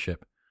for a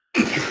membership.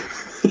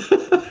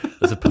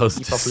 As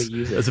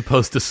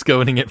opposed to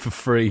sconing it for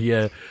free,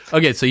 yeah.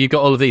 Okay, so you've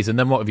got all of these, and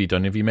then what have you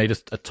done? Have you made a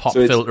top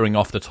filtering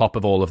off the top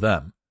of all of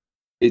them?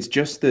 It's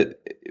just that,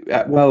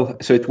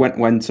 so it's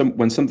when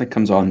something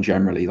comes on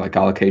generally,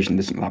 I'll occasionally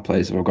listen to that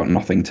playlist if I've got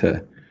nothing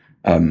to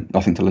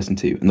listen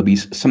to, and there'll be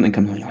something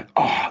comes on, you're like,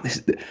 oh,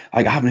 this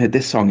I haven't heard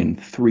this song in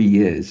 3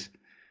 years.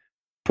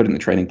 Put it in the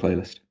training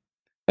playlist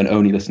and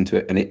only listen to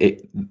it, and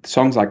it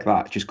songs like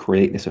that just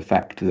create this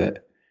effect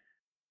that,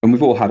 and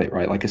we've all had it,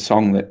 right? A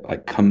song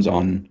that comes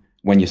on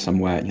when you're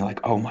somewhere and you're like,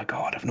 oh my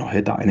God, I've not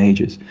heard that in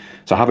ages.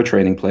 So have a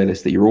training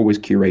playlist that you're always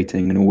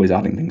curating and always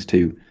adding things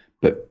to,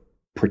 but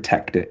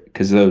protect it,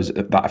 because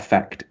that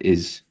effect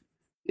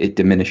it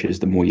diminishes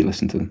the more you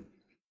listen to them.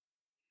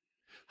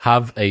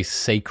 Have a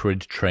sacred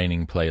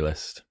training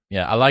playlist.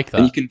 Yeah, I like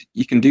that. And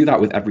you can do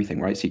that with everything,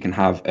 right? So you can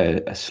have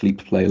a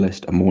sleep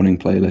playlist, a morning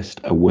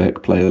playlist, a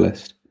work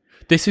playlist.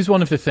 This is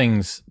one of the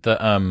things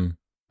that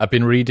I've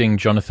been reading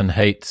Jonathan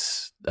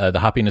Haidt's The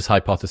Happiness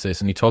Hypothesis,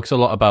 and he talks a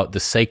lot about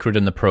the sacred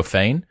and the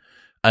profane.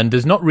 And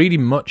there's not really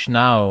much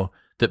now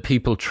that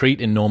people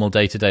treat in normal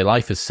day-to-day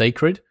life as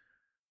sacred.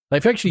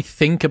 If you actually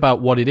think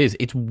about what it is,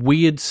 it's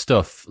weird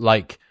stuff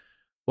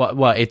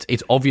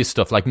it's obvious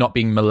stuff, like not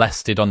being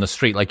molested on the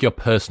street, your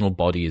personal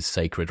body is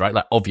sacred, right?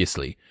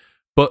 Obviously.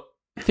 But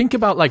think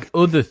about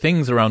other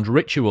things around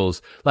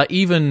rituals,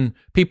 even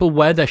people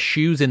wear their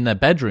shoes in their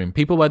bedroom.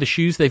 People wear the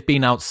shoes they've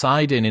been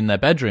outside in their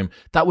bedroom.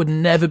 That would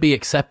never be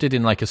accepted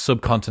in a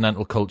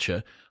subcontinental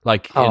culture.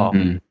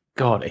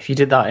 God, if you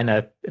did that in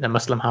a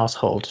Muslim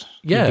household,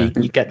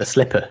 you'd get the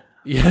slipper.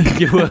 Yeah,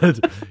 you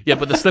would. Yeah,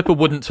 but the slipper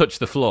wouldn't touch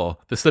the floor.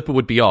 The slipper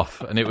would be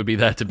off, and it would be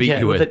there to beat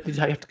you with. You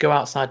have to go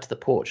outside to the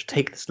porch,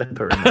 take the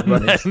slipper, and then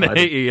run inside.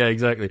 Yeah,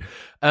 exactly.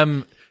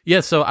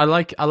 So I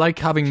like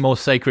having more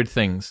sacred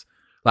things,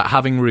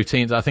 having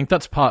routines. I think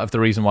that's part of the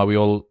reason why we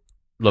all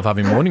love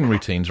having morning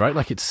routines, right?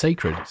 It's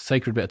sacred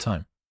bit of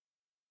time.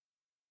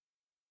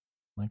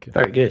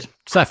 Very good.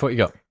 Seth, what you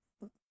got?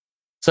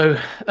 So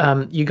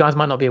you guys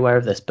might not be aware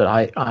of this, but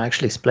I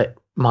actually split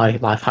my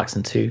life hacks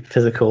into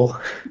physical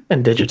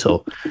and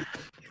digital.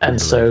 And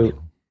so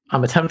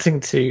I'm attempting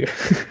to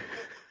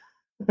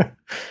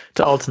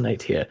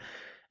alternate here.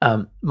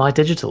 My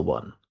digital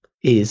one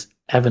is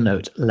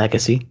Evernote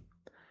Legacy.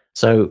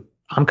 So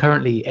I'm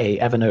currently a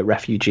Evernote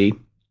refugee.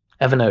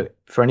 Evernote,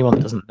 for anyone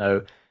that doesn't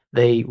know,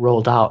 they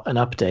rolled out an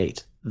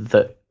update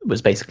that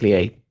was basically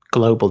a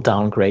global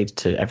downgrade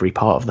to every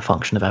part of the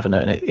function of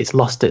Evernote, and it's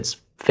lost its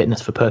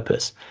fitness for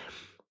purpose.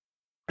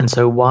 And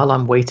so while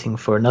I'm waiting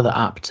for another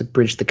app to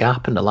bridge the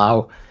gap and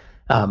allow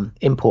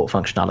import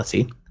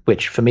functionality,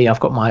 which for me, I've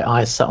got my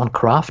eyes set on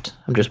craft.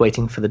 I'm just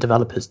waiting for the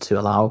developers to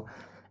allow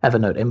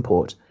Evernote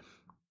import.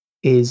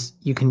 Is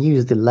you can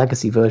use the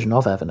legacy version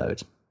of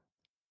Evernote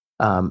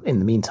in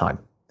the meantime.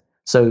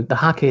 So the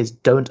hack is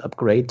don't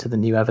upgrade to the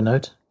new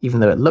Evernote, even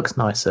though it looks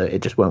nicer,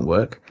 it just won't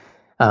work.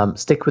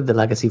 Stick with the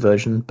legacy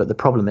version, but the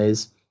problem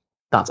is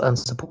that's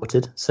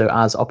unsupported. So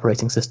as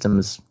operating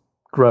systems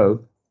grow,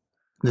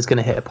 there's going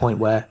to hit a point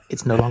where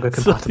it's no longer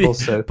compatible.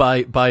 So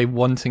by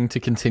wanting to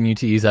continue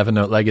to use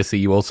Evernote Legacy,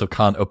 you also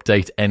can't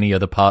update any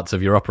other parts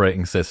of your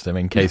operating system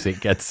in case it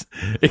gets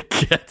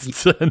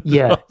turned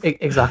off.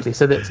 Exactly.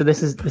 So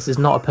this is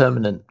not a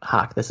permanent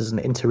hack. This is an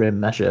interim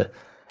measure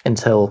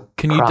until.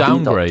 Can you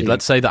downgrade?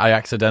 Let's say that I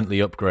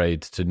accidentally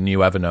upgrade to new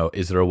Evernote.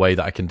 Is there a way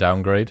that I can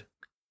downgrade?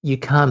 You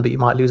can, but you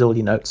might lose all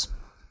your notes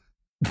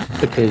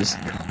because.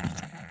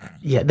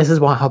 Yeah, this is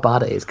how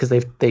bad it is, because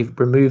they've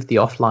removed the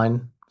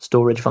offline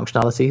storage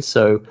functionality.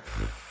 So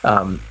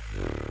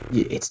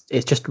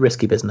it's just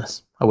risky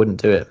business. I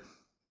wouldn't do it.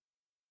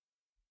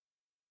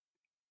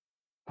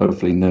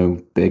 Hopefully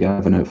no big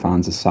Evernote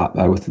fans are sat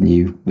there with the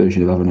new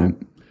version of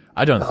Evernote.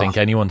 I don't think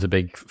anyone's a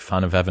big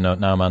fan of Evernote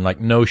now, man. Like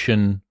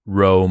Notion,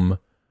 Roam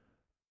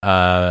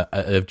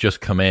have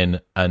just come in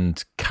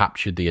and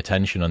captured the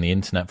attention on the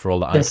internet for all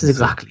that. This is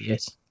exactly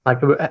it. Like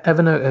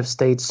Evernote have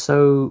stayed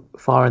so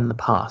far in the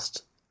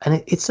past.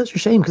 And it's such a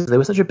shame because they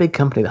were such a big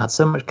company that had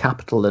so much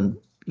capital and,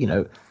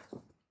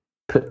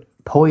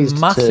 poised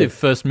massive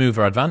first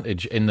mover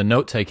advantage in the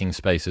note taking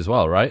space as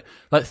well, right?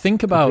 Like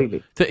think about, do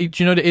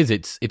you know what it is?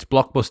 It's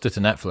Blockbuster to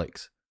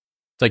Netflix.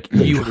 It's like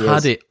you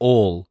had it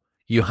all.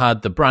 You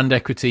had the brand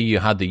equity, you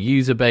had the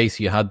user base,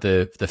 you had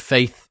the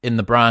faith in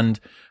the brand.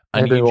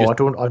 And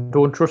I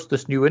don't trust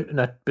this new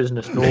internet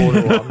business. No,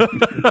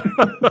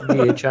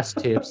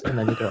 VHS tapes, and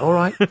then you go, all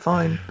right,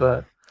 fine,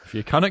 but. If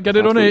you cannot get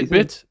it on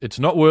 8-bit, it's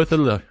not worth a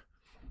look.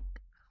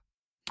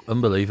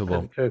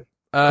 Unbelievable.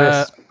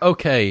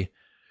 Okay.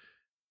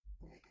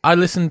 I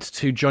listened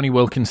to Johnny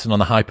Wilkinson on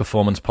the High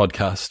Performance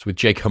podcast with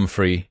Jake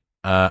Humphrey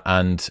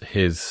and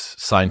his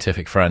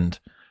scientific friend.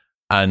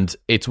 And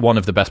it's one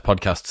of the best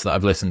podcasts that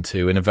I've listened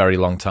to in a very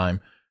long time.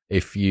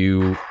 If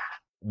you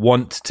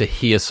want to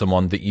hear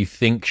someone that you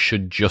think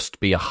should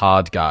just be a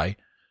hard guy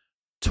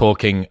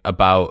talking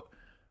about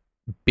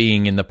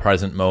being in the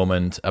present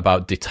moment,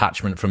 about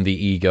detachment from the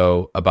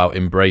ego, about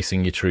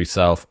embracing your true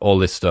self, all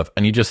this stuff.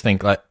 And you just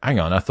think like, hang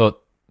on, I thought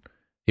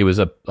he was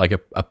a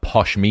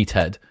posh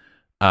meathead.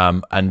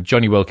 And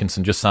Johnny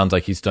Wilkinson just sounds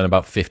like he's done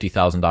about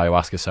 50,000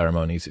 ayahuasca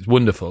ceremonies. It's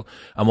wonderful.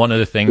 And one of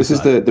the things... This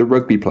is the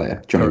rugby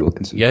player, Johnny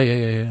Wilkinson.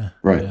 Yeah.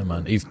 Right. Yeah,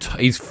 man.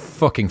 He's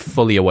fucking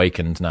fully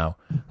awakened now.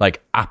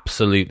 Like,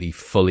 absolutely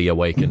fully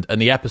awakened.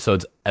 And the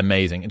episode's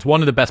amazing. It's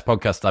one of the best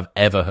podcasts I've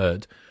ever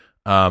heard.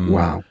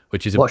 Wow.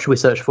 What should we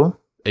search for?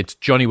 It's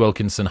Johnny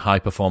Wilkinson High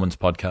Performance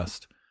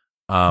Podcast.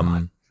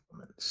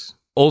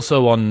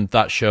 Also on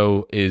that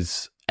show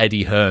is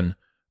Eddie Hearn.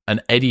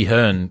 And Eddie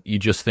Hearn, you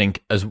just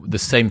think as the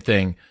same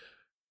thing,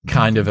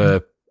 kind of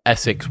a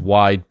Essex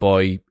wide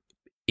boy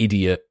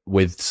idiot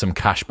with some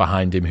cash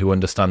behind him who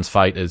understands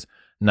fighters.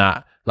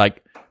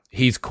 Like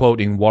he's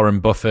quoting Warren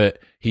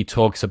Buffett. He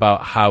talks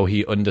about how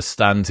he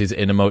understands his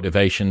inner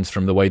motivations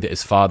from the way that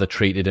his father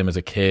treated him as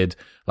a kid.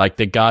 Like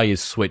the guy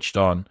is switched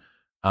on.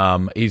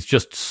 He's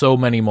just so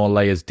many more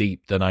layers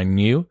deep than I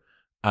knew.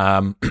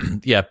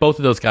 Yeah, both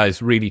of those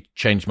guys really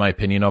changed my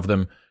opinion of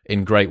them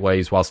in great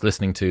ways whilst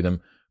listening to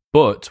them.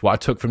 But what I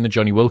took from the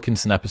Johnny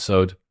Wilkinson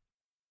episode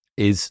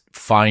is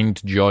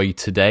find joy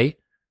today.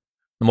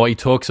 And what he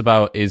talks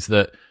about is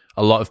that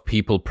a lot of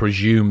people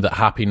presume that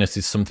happiness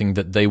is something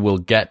that they will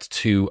get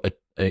to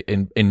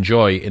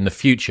enjoy in the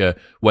future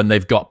when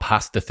they've got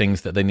past the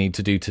things that they need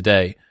to do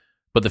today.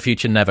 But the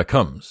future never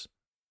comes.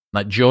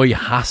 Like joy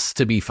has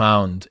to be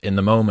found in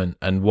the moment.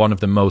 And one of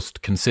the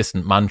most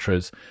consistent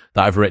mantras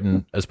that I've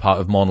written as part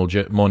of morning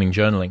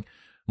journaling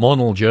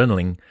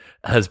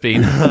has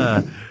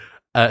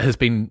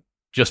been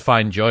just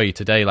find joy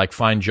today. Like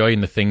find joy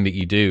in the thing that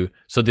you do.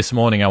 So this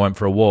morning I went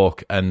for a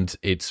walk and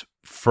it's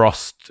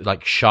frost,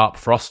 like sharp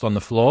frost on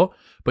the floor,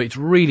 but it's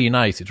really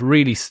nice. It's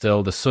really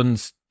still. The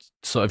sun's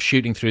sort of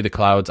shooting through the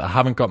clouds. I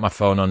haven't got my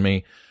phone on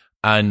me.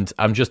 And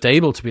I'm just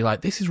able to be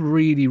like, this is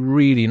really,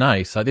 really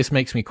nice. Like, this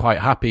makes me quite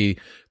happy.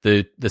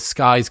 The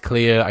sky's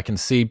clear. I can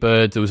see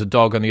birds. There was a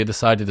dog on the other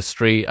side of the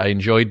street. I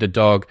enjoyed the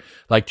dog.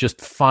 Like, just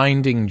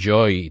finding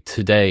joy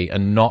today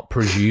and not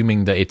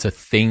presuming that it's a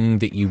thing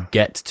that you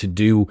get to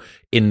do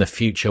in the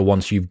future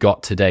once you've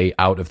got today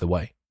out of the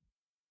way.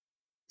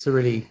 It's a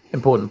really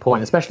important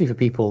point, especially for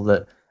people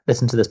that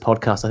listen to this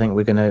podcast. I think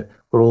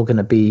we're all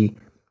gonna be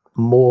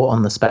more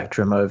on the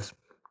spectrum of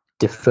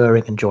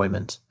deferring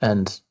enjoyment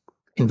and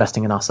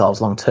investing in ourselves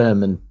long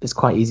term, and it's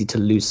quite easy to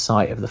lose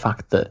sight of the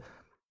fact that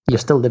you're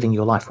still living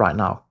your life right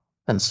now,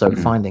 and so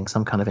finding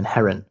some kind of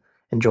inherent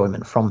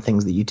enjoyment from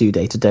things that you do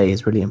day to day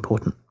is really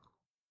important.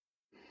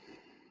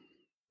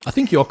 I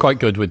think you're quite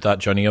good with that,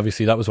 Johnny.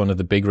 Obviously that was one of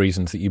the big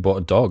reasons that you bought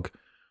a dog,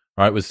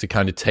 right? Was to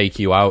kind of take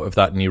you out of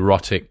that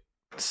neurotic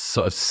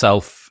sort of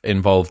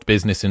self-involved,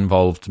 business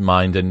involved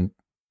mind, and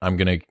I'm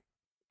going to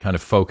kind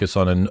of focus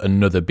on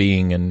another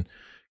being and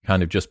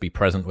kind of just be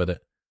present with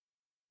it.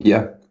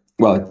 Yeah.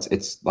 Well,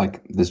 it's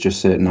like there's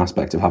just certain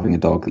aspects of having a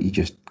dog that you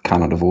just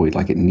cannot avoid.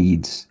 Like it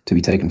needs to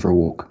be taken for a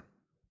walk.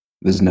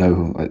 It's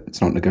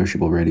not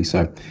negotiable really.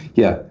 So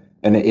yeah,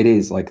 and it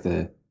is like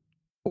the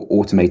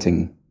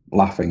automating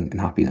laughing and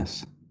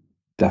happiness.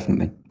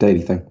 Definitely.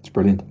 Daily thing. It's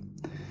brilliant.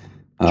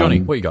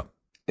 Johnny, what you got?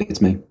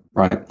 It's me.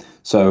 Right.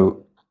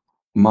 So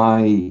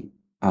my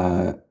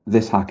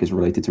this hack is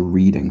related to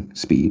reading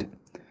speed,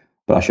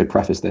 but I should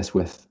preface this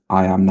with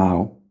I am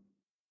now,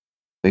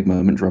 big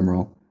moment, drum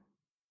roll,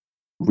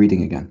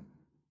 reading again.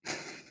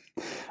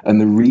 And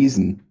the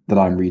reason that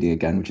I'm reading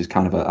again, which is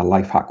kind of a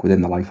life hack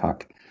within the life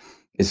hack,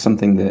 is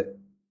something that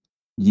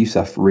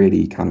Youssef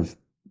really kind of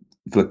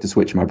flipped a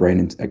switch in my brain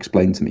and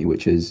explained to me,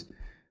 which is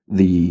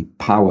the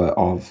power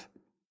of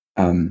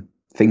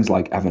things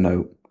like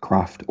Evernote,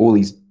 Craft, all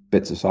these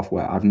bits of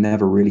software. I've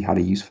never really had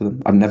a use for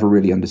them. I've never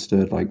really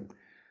understood, like,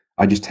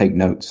 I just take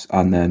notes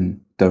and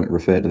then don't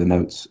refer to the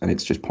notes, and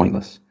it's just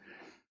pointless.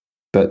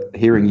 But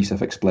hearing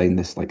Youssef explain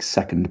this like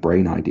second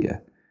brain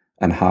idea,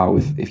 and how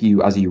if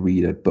you, as you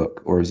read a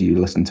book or as you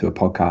listen to a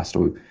podcast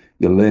or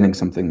you're learning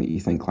something that you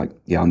think like,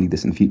 yeah, I'll need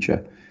this in the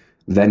future,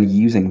 then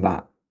using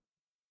that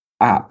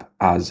app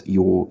as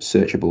your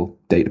searchable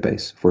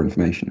database for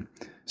information.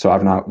 So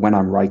I've now, when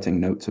I'm writing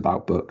notes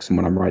about books and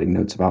when I'm writing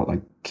notes about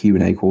like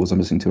Q&A calls I'm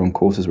listening to on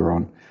courses we're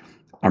on,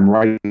 I'm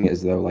writing it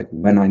as though like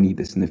when I need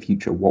this in the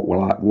future,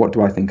 what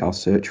do I think I'll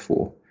search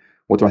for?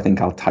 What do I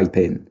think I'll type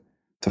in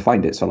to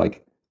find it? So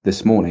like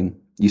this morning,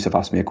 Youssef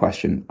asked me a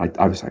question.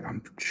 I was like,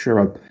 I'm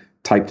sure I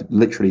typed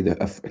literally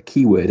a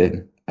keyword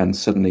in, and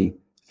suddenly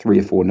 3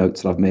 or 4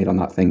 notes that I've made on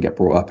that thing get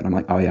brought up, and I'm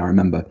like, oh yeah, I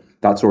remember.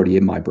 That's already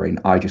in my brain.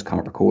 I just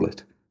can't recall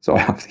it. So I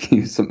have to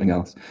use something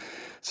else.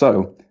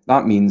 So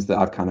that means that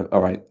I've kind of,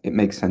 all right, it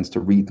makes sense to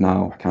read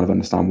now. I kind of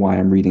understand why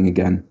I'm reading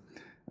again.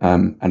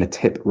 And a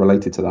tip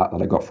related to that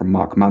I got from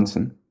Mark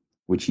Manson,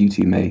 which you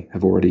two may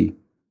have already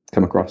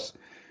come across.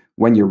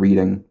 When you're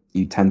reading,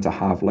 you tend to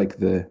have like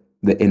the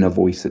inner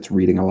voice that's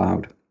reading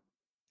aloud.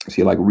 So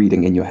you're like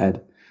reading in your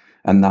head,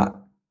 and that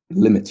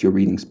limits your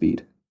reading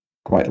speed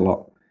quite a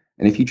lot.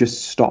 And if you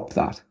just stop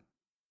that,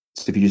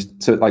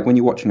 so like when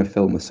you're watching a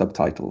film with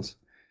subtitles,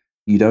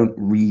 you don't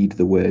read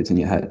the words in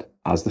your head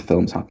as the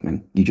film's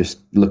happening. You just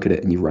look at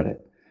it and you've read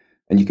it.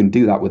 And you can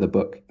do that with a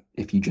book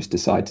if you just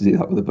decide to do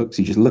that with a book.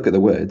 So you just look at the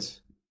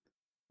words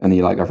and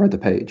you're like, I've read the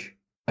page,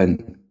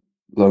 and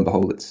lo and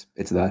behold,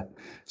 it's there.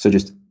 So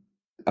just,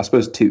 I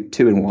suppose two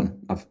in one.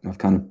 I've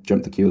kind of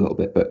jumped the queue a little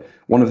bit, but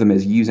one of them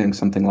is using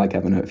something like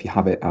Evernote. If you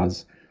have it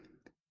as,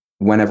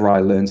 whenever I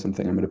learn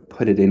something, I'm going to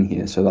put it in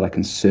here so that I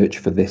can search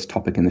for this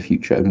topic in the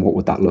future, and what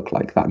would that look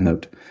like, that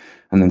note.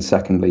 And then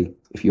secondly,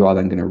 if you are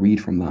then going to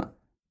read from that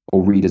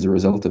or read as a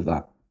result of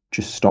that,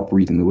 just stop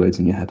reading the words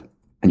in your head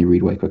and you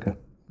read way quicker.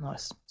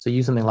 Nice. So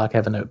use something like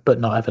Evernote, but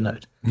not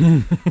Evernote.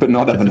 But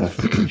not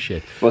Evernote.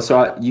 Shit. Well,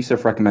 so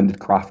Youssef recommended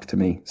Craft to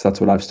me, so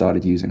that's what I've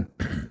started using.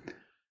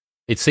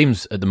 It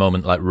seems at the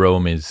moment like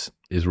Roam is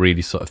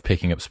really sort of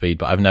picking up speed,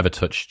 but I've never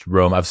touched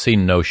Roam. I've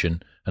seen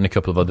Notion and a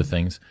couple of other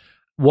things.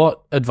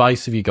 What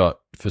advice have you got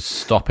for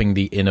stopping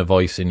the inner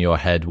voice in your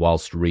head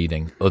whilst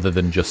reading, other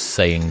than just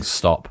saying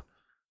stop?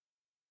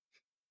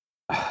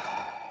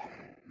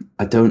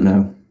 I don't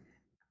know.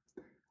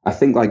 I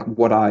think like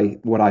what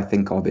I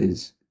think of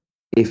is,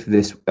 if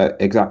this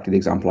exactly the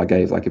example I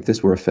gave, like if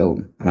this were a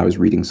film and I was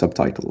reading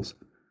subtitles,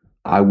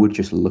 I would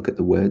just look at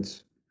the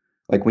words.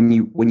 Like when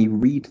you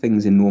read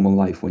things in normal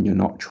life, when you're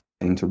not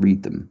trying to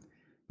read them,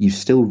 you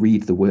still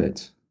read the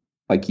words.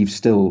 Like you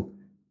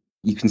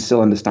can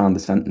still understand the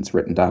sentence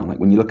written down. Like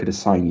when you look at a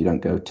sign, you don't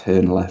go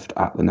turn left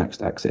at the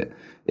next exit.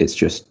 It's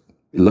just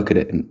you look at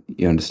it and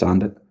you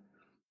understand it.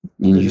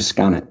 You just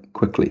scan it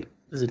quickly.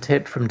 There's a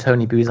tip from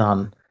Tony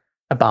Buzan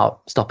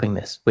about stopping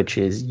this, which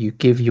is you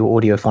give your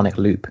audiophonic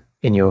loop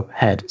in your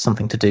head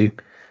something to do.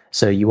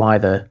 So you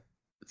either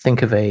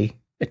think of a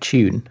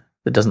tune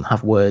that doesn't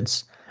have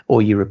words,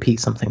 or you repeat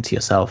something to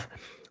yourself.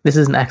 This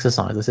is an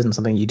exercise. This isn't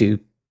something you do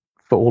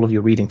for all of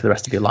your reading for the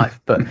rest of your life,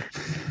 but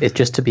it's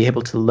just to be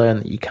able to learn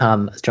that you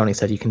can, as Johnny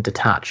said, you can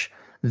detach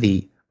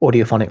the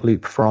audiophonic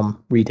loop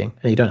from reading,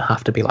 and you don't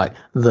have to be like,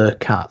 the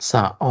cat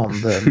sat on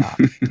the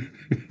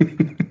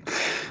mat.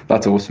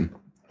 That's awesome.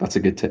 That's a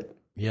good tip.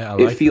 Yeah,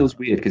 it feels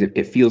weird because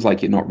it feels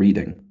like you're not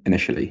reading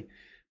initially,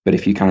 but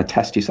if you kind of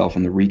test yourself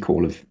on the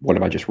recall of what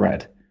have I just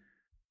read,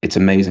 it's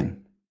amazing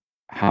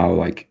how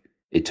like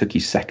it took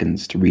you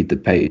seconds to read the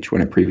page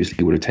when it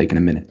previously would have taken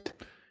a minute,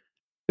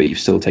 but you've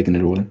still taken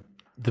it all in.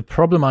 The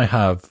problem I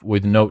have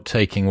with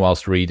note-taking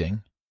whilst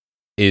reading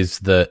is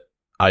that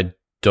I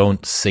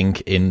don't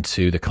sink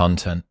into the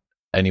content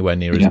anywhere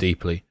near as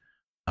deeply.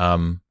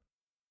 And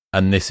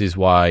this is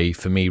why,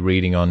 for me,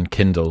 reading on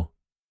Kindle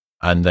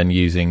and then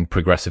using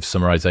progressive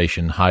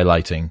summarization,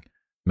 highlighting,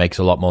 makes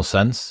a lot more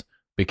sense,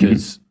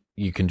 because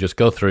you can just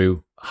go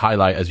through,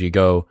 highlight as you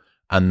go,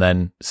 and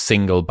then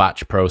single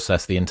batch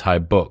process the entire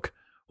book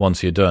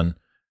once you're done.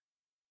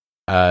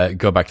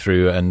 Go back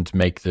through and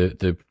make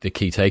the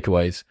key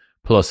takeaways.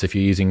 Plus, if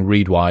you're using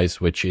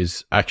Readwise, which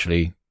is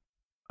actually,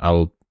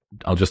 I'll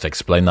just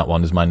explain that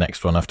one as my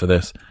next one after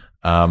this.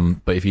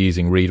 But if you're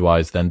using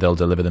Readwise, then they'll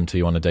deliver them to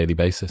you on a daily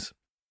basis.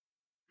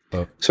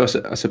 So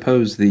I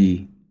suppose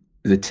the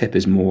tip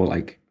is more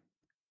like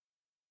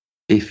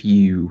if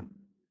you.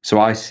 So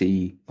I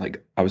see,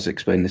 like, I was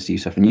explaining this to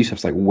Yusuf, and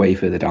Yusuf's like way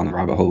further down the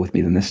rabbit hole with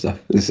me than this stuff.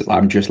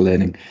 I'm just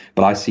learning,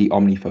 but I see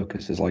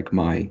OmniFocus as like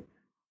my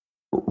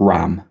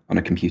RAM on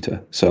a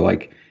computer. So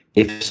like,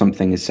 if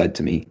something is said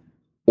to me,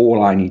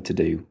 all I need to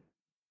do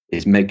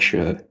is make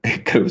sure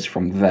it goes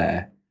from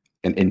there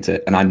and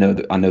into, and I know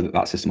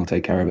that system will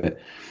take care of it.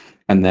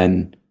 And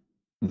then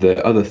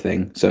the other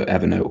thing, so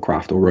Evernote or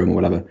Craft or Roam or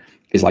whatever,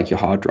 is like your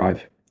hard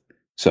drive.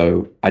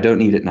 So I don't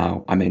need it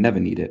now. I may never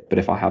need it, but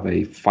if I have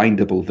a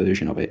findable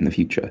version of it in the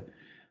future,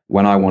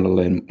 when I want to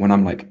learn, when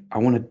I'm like, I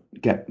want to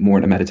get more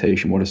into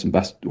meditation, what are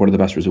the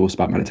best resources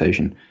about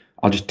meditation?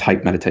 I'll just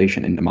type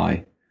meditation into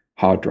my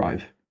hard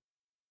drive.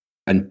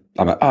 And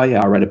I'm like, oh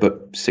yeah, I read a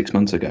book 6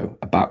 months ago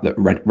about that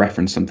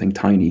referenced something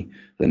tiny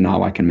that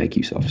now I can make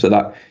use of. So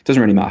that it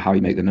doesn't really matter how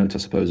you make the notes, I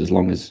suppose, as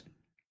long as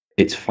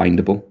it's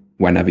findable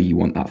whenever you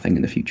want that thing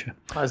in the future.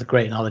 That's a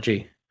great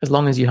analogy. As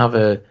long as you have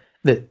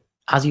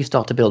as you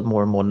start to build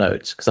more and more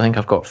notes, because I think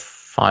I've got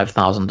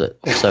 5,000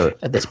 or so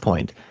at this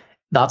point,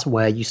 that's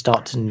where you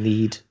start to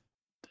need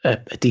a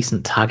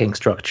decent tagging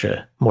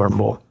structure more and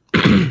more.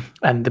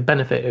 And the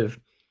benefit of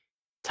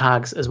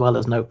tags as well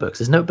as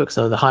notebooks is notebooks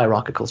are the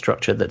hierarchical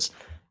structure that's,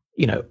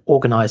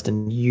 organized,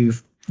 and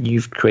you've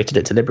created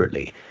it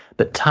deliberately.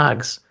 But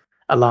tags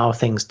allow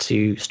things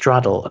to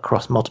straddle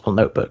across multiple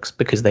notebooks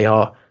because they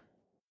are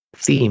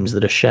themes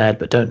that are shared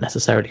but don't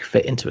necessarily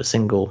fit into a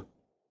single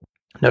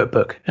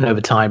notebook. And over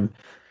time,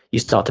 you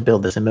start to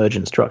build this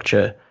emergent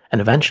structure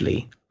and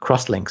eventually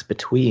cross-links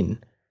between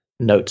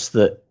notes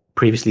that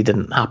previously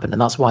didn't happen.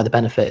 And that's why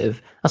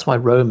that's why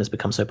Roam has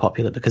become so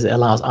popular, because it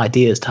allows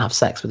ideas to have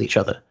sex with each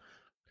other.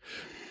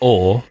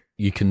 Or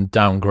you can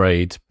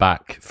downgrade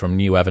back from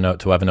New Evernote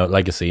to Evernote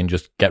Legacy and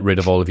just get rid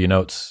of all of your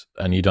notes,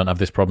 and you don't have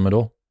this problem at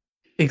all.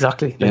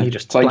 Exactly. Then you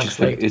just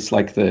it's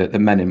like the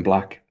Men in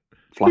Black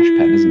flash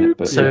pen, isn't it?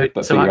 But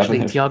so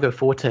actually, Tiago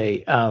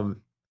Forte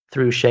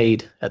threw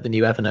shade at the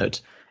New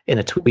Evernote in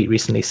a tweet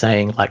recently,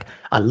 saying like,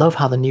 I love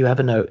how the New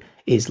Evernote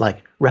is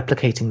like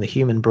replicating the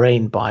human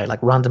brain by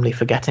like randomly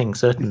forgetting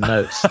certain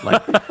notes.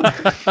 Like,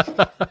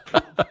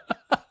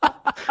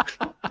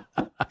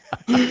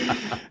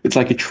 it's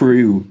like a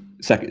true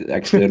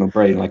external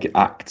brain. Like it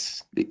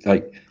acts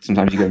like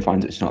sometimes you go and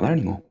find it's not there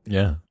anymore.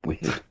 Yeah,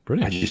 weird.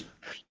 Brilliant. I just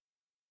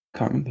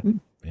can't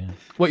remember. Yeah.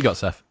 What you got,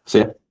 Seth?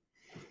 So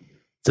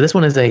this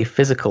one is a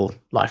physical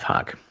life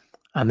hack,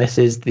 and this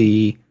is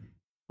the,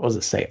 what does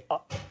it say?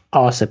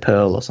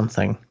 Arsepearl or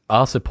something.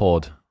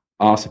 Arsepord.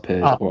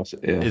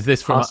 Arsepord. Is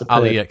this from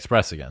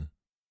AliExpress again?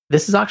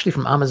 This is actually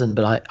from Amazon,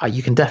 but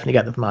you can definitely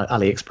get them from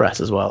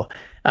AliExpress as well.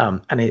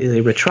 And it is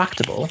a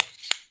retractable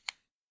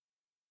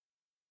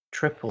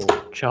triple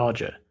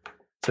charger.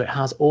 So it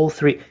has all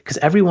three, because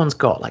everyone's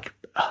got like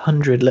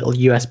 100 little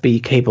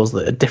USB cables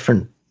that are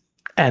different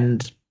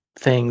end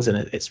things, and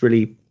it's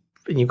really,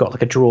 and you've got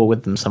like a drawer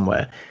with them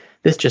somewhere.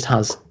 This just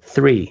has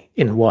 3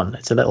 in one.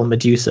 It's a little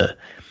Medusa,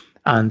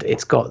 and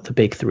it's got the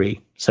big 3.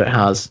 So it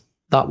has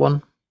that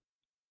one,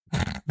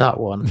 that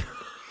one.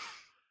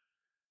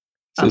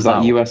 So is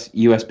that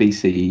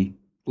USB-C,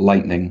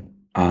 Lightning,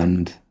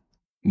 and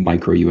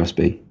micro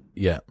USB?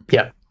 Yeah.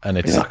 Yeah. And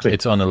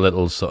it's on a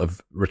little sort of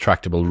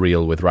retractable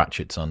reel with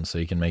ratchets on, so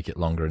you can make it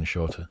longer and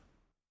shorter.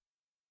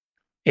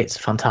 It's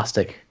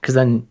fantastic, because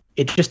then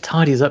it just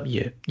tidies up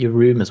your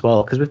room as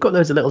well, because we've got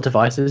loads of little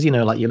devices,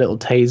 like your little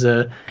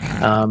taser.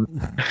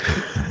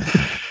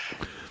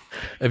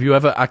 Have you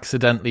ever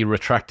accidentally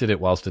retracted it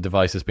whilst a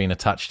device has been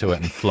attached to it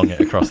and flung it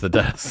across the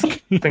desk?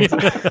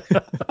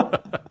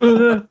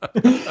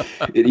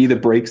 It either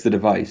breaks the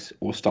device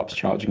or stops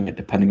charging it,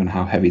 depending on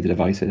how heavy the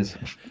device is.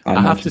 I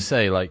have to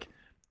say, like,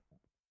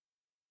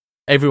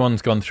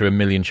 everyone's gone through a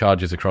million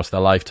chargers across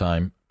their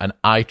lifetime, and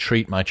I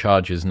treat my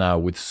chargers now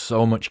with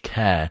so much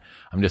care.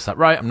 I'm just like,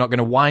 right, I'm not going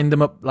to wind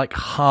them up like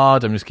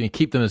hard. I'm just going to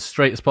keep them as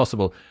straight as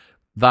possible.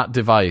 That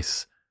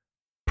device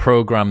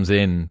programs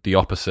in the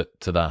opposite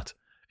to that.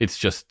 It's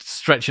just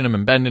stretching them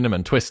and bending them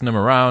and twisting them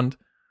around.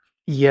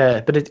 Yeah,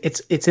 but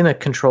it's in a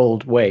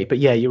controlled way. But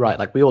yeah, you're right.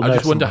 Like we all know. I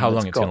just wonder how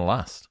long it's going to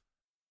last.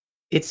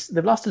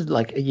 They've lasted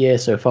like a year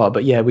so far.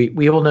 But yeah,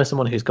 we all know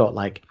someone who's got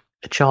like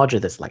a charger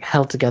that's like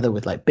held together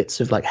with like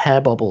bits of like hair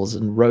bubbles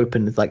and rope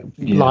and like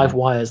live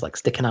wires like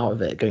sticking out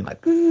of it, going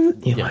like.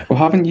 Yeah. Well,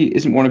 haven't you?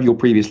 Isn't one of your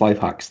previous life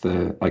hacks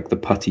the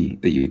putty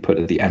that you put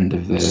at the end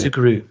of the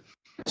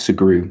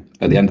Suguru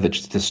at the end of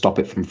to stop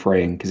it from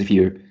fraying? Because if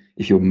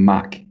your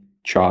Mac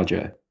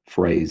charger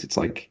frays, it's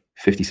like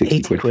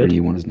 50-60 quid for a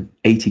new one, isn't it?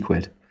 80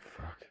 quid.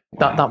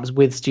 Wow. That was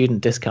with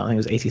student discount. I think it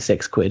was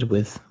 86 quid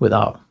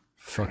without.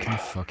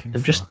 Fucking.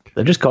 They've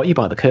just got you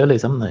by the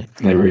curlies, haven't they?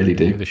 They really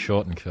do. The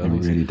short and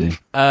curlies. They really do.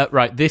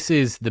 Right, this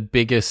is the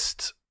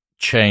biggest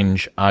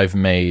change I've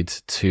made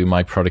to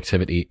my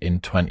productivity in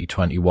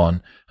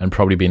 2021, and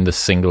probably been the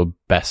single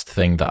best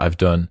thing that I've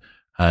done.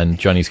 And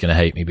Johnny's going to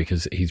hate me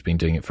because he's been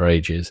doing it for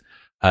ages.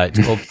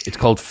 It's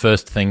called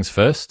First Things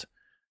First.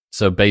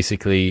 So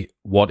basically,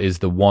 what is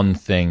the one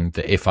thing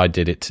that if I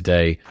did it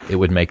today, it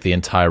would make the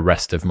entire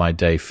rest of my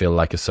day feel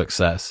like a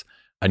success?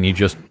 And you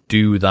just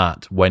do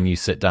that when you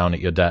sit down at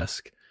your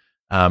desk.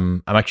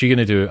 I'm going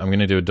to do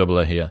a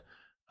doubler here.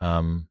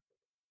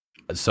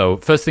 So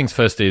first things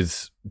first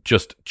is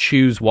just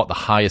choose what the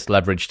highest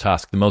leverage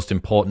task, the most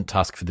important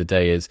task for the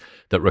day is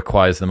that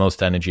requires the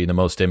most energy, the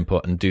most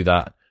input, and do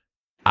that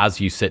as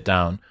you sit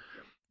down.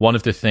 One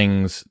of the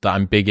things that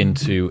I'm big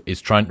into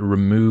is trying to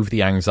remove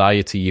the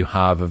anxiety you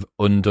have of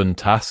undone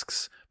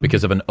tasks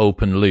because of an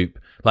open loop.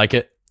 Like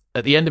at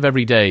the end of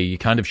every day, you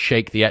kind of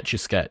shake the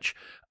Etch-a-Sketch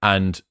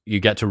and you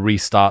get to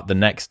restart the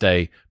next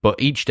day.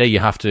 But each day you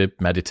have to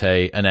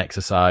meditate and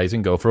exercise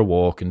and go for a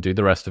walk and do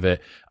the rest of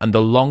it. And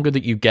the longer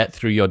that you get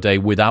through your day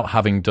without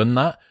having done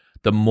that,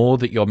 the more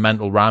that your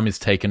mental RAM is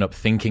taken up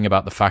thinking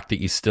about the fact that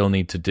you still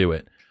need to do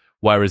it.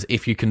 Whereas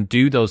if you can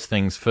do those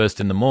things first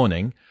in the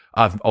morning,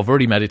 I've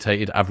already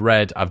meditated, I've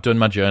read, I've done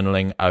my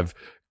journaling, I've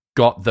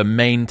got the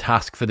main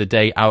task for the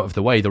day out of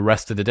the way. The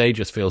rest of the day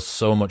just feels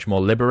so much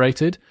more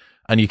liberated,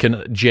 and you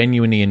can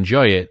genuinely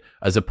enjoy it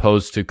as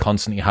opposed to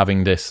constantly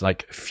having this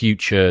like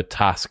future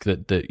task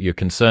that you're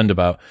concerned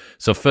about.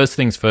 So first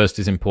things first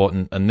is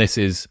important, and this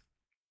is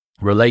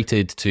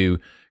related to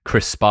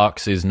Chris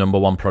Sparks's number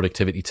one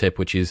productivity tip,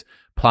 which is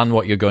plan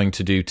what you're going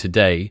to do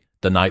today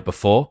the night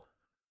before.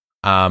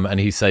 And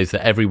he says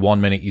that every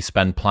 1 minute you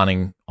spend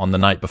planning on the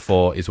night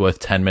before is worth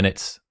 10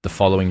 minutes the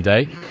following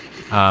day.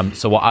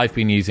 So what I've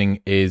been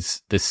using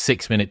is the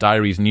 6 Minute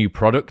Diary's new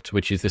product,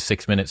 which is the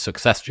 6 Minute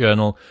Success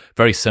Journal,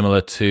 very similar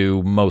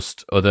to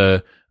most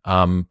other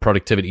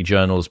productivity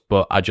journals,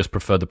 but I just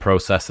prefer the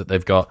process that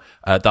they've got.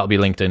 That'll be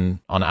linked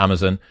in on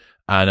Amazon.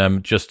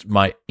 And just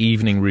my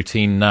evening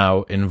routine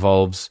now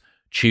involves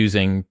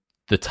choosing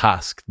the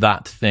task,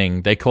 that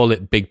thing. They call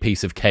it big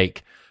piece of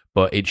cake.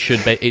 But it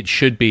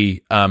should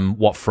be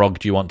what frog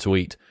do you want to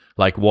eat?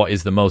 Like, what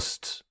is the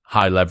most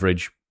high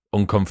leverage,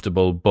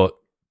 uncomfortable, but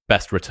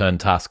best return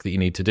task that you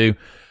need to do?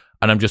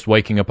 And I'm just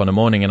waking up on a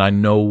morning and I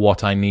know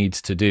what I need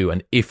to do.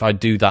 And if I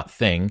do that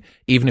thing,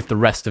 even if the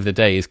rest of the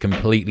day is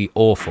completely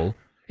awful,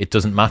 it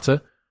doesn't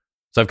matter.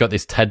 So I've got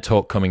this TED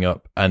Talk coming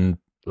up, and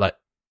like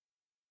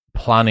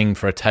planning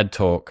for a TED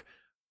Talk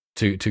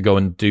to go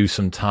and do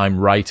some time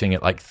writing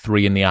at like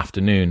 3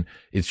 p.m.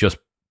 is just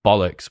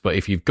bollocks. But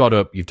if you've got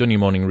up, you've done your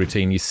morning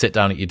routine, you sit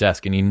down at your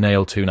desk and you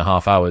nail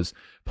 2.5 hours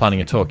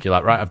planning a talk, you're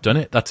like, right, I've done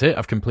it. That's it.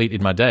 I've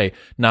completed my day.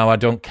 Now I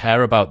don't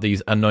care about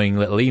these annoying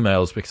little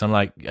emails, because I'm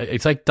like,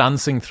 it's like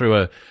dancing through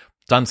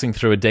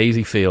a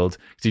daisy field,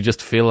 because you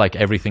just feel like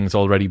everything's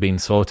already been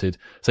sorted.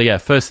 So yeah,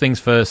 first things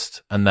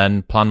first, and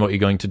then plan what you're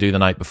going to do the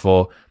night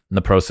before. And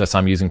the process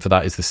I'm using for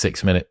that is the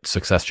 6 Minute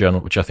Success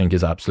Journal, which I think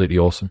is absolutely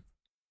awesome.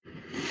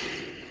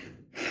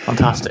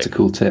 Fantastic. That's a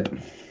cool tip.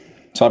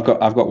 So I've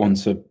got one.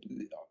 So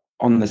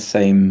on the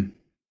same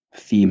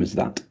theme as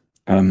that,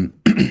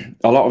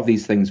 a lot of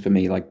these things for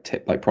me,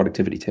 like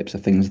productivity tips, are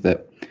things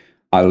that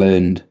I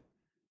learned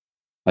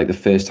like the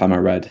first time I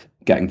read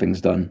Getting Things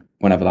Done,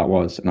 whenever that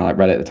was, and I like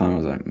read it at the time. I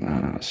was like,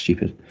 that's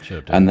stupid.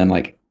 And then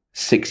like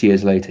 6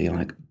 years later, you're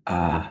like,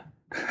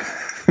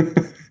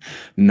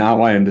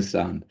 now I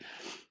understand.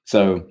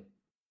 So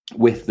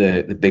with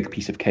the big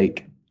piece of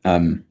cake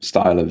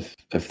style of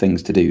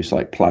things to do, so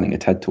like planning a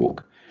TED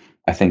Talk,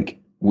 I think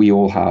we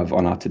all have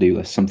on our to-do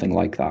list something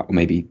like that, or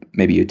maybe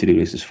your to-do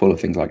list is full of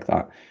things like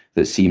that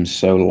seems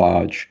so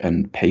large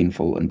and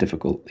painful and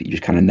difficult that you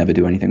just kind of never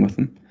do anything with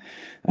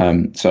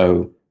them.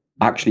 So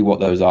actually what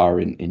those are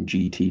in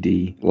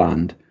GTD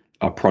land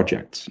are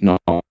projects,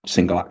 not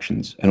single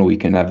actions. And all we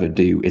can ever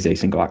do is a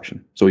single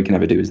action. So all we can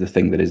ever do is the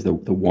thing that is the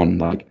one,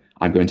 like,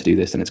 I'm going to do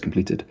this and it's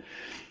completed.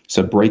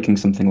 So breaking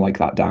something like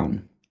that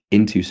down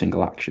into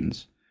single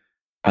actions,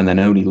 and then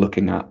only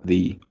looking at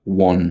the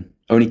one,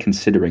 only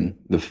considering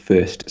the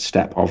first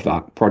step of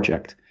that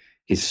project,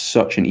 is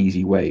such an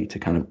easy way to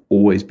kind of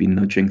always be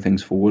nudging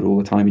things forward all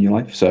the time in your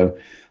life. So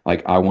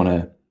like, I want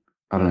to,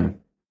 I don't know,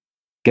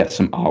 get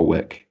some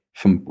artwork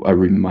from a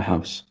room in my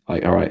house.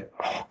 Like, all right,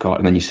 oh God.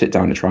 And then you sit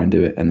down to try and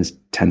do it, and there's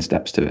 10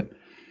 steps to it.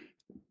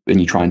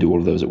 And you try and do all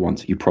of those at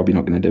once. You're probably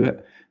not going to do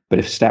it. But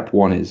if step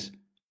one is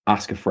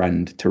ask a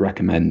friend to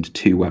recommend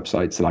 2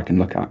 websites that I can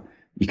look at,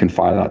 you can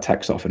fire that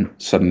text off, and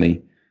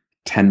suddenly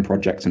 10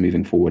 projects are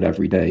moving forward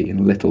every day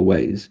in little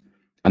ways.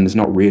 And there's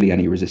not really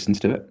any resistance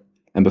to it.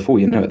 And before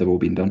you know it, they've all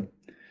been done.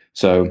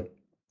 So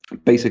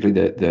basically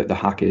the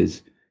hack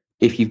is,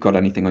 if you've got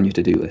anything on your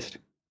to-do list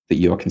that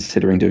you are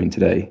considering doing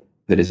today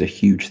that is a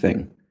huge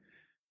thing,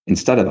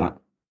 instead of that,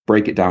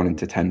 break it down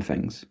into 10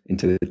 things,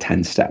 into the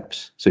 10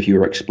 steps. So if you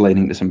were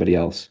explaining to somebody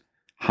else,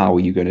 how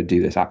are you going to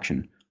do this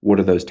action? What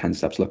do those 10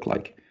 steps look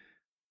like?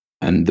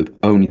 And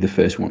only the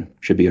first one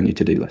should be on your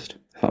to-do list,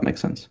 if that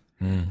makes sense.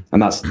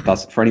 And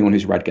that's for anyone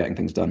who's read Getting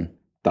Things Done,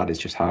 that is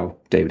just how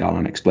David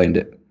Allen explained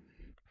it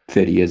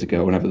 30 years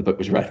ago, whenever the book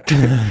was read.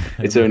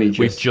 It's only just...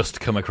 We've just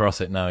come across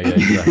it now. Yeah,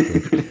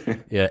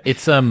 exactly. Yeah,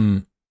 it's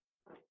I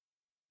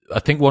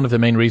think one of the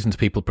main reasons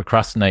people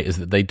procrastinate is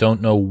that they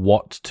don't know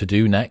what to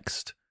do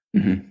next.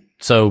 Mm-hmm.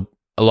 So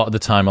a lot of the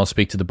time I'll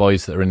speak to the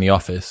boys that are in the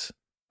office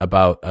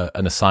about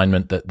an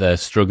assignment that they're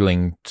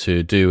struggling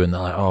to do, and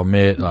they're like, "Oh,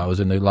 mate, I was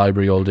in the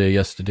library all day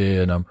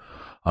yesterday, and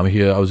I'm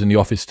here. I was in the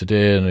office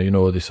today, and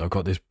I've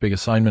got this big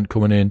assignment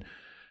coming in."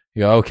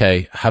 You go,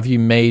 "Okay, have you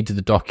made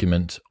the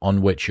document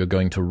on which you're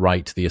going to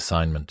write the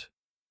assignment?"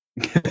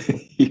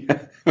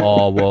 Yeah.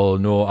 Oh, well,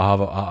 no, I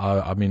have.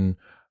 I mean,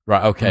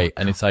 right, okay,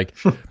 and it's like,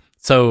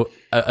 so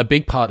a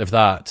big part of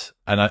that,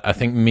 and I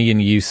think me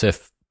and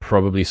Yusuf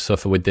probably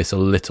suffer with this a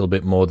little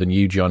bit more than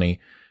you, Johnny,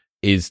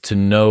 is to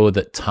know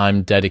that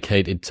time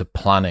dedicated to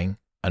planning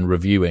and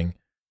reviewing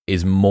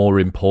is more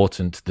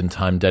important than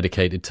time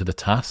dedicated to the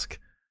task.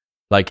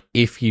 Like,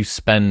 if you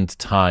spend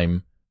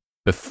time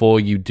before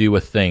you do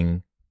a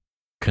thing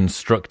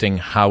constructing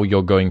how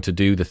you're going to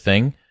do the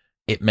thing,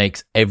 it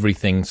makes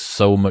everything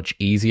so much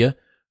easier.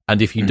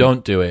 And if you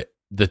don't do it,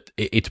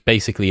 it's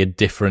basically a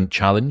different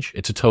challenge.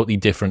 It's a totally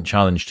different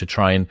challenge to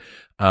try and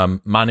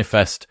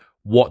manifest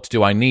what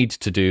do I need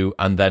to do,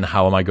 and then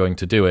how am I going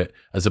to do it,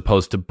 as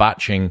opposed to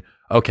batching,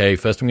 okay,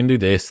 first I'm going to do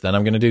this, then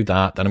I'm going to do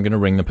that, then I'm going to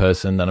ring the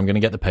person, then I'm going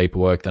to get the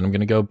paperwork, then I'm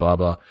going to go blah,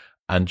 blah,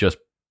 and just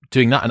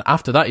doing that. And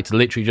after that, it's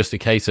literally just a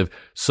case of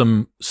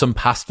some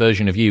past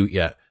version of you,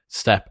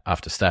 step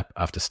after step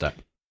after step.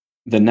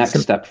 The next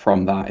step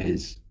from that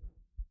is,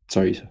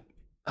 sorry, sir.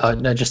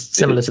 No, just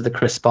similar to the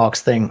Chris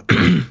Sparks thing,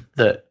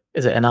 that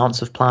is it an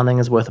ounce of planning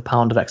is worth a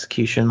pound of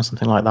execution or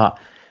something like that.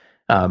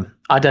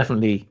 I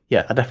definitely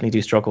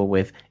do struggle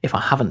with, if I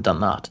haven't done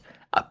that,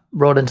 I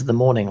roll into the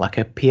morning like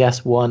a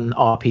PS1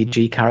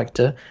 RPG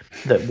character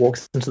that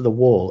walks into the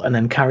wall and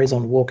then carries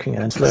on walking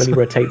and then slowly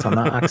rotates on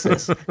that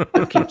axis.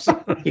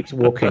 keeps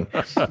walking.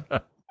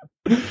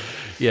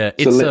 Yeah,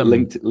 it's so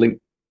linked.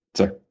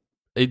 Sorry,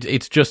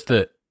 it's just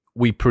that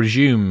we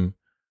presume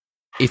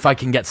if I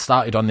can get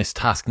started on this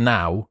task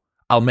now,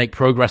 I'll make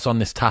progress on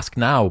this task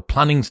now.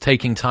 Planning's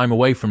taking time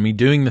away from me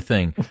doing the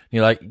thing. And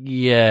you're like,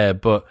 yeah,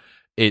 but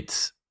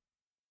it's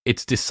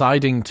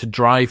deciding to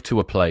drive to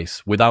a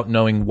place without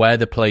knowing where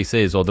the place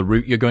is or the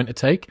route you're going to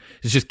take.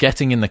 It's just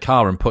getting in the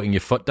car and putting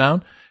your foot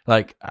down.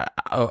 Like,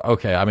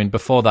 okay, I mean,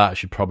 before that, I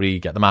should probably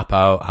get the map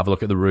out, have a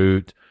look at the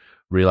route,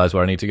 realize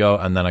where I need to go,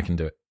 and then I can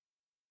do it.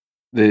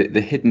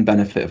 The hidden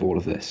benefit of all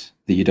of this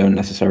that you don't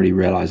necessarily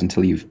realize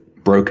until you've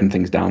broken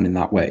things down in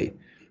that way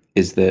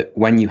is that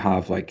when you're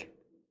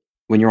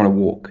on a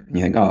walk and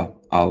you think, oh,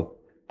 I'll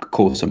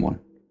call someone,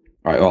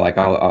 right? Or like,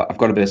 I've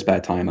got a bit of spare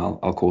time,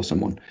 I'll call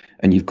someone.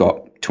 And you've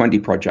got 20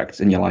 projects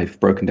in your life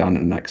broken down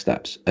into next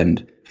steps,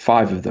 and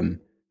 5 of them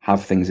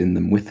have things in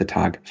them with the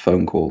tag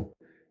phone call.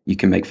 You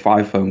can make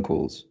 5 phone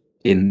calls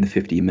in the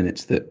 15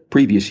 minutes that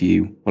previous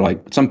you were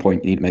like, at some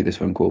point you need to make this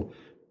phone call.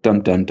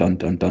 Done.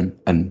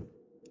 And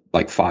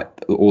like 5,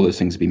 all those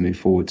things have been moved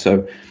forward.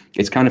 So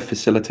it's kind of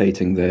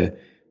facilitating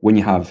when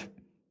you have,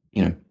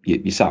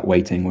 you sat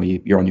waiting, or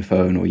you're on your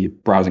phone, or you're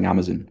browsing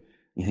Amazon,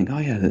 you think, oh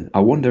yeah, I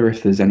wonder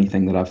if there's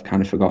anything that I've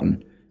kind of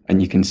forgotten.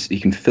 And you can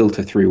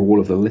filter through all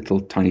of the little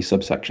tiny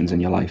subsections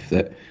in your life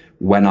that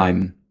when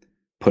I'm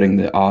putting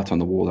the art on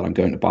the wall that I'm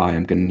going to buy,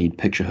 I'm going to need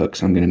picture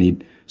hooks.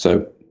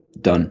 So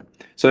done.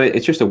 So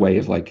it's just a way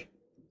of like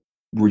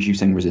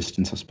reducing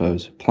resistance, I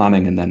suppose,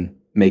 planning and then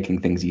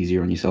making things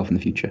easier on yourself in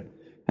the future.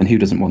 And who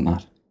doesn't want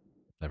that?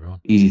 Everyone.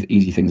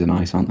 Easy things are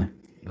nice, aren't they?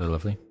 They're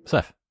lovely.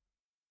 Seth.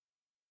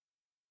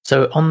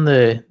 So on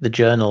the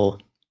journal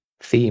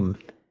theme,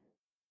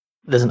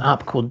 there's an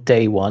app called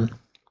Day One,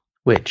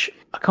 which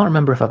I can't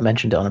remember if I've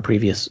mentioned it on a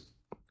previous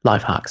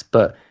Life Hacks,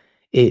 but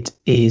it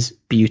is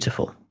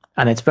beautiful.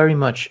 And it's very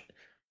much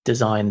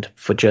designed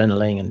for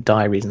journaling and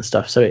diaries and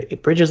stuff. So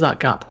it bridges that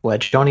gap where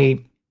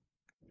Johnny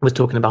was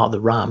talking about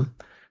the RAM,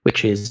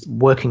 which is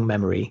working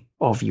memory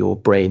of your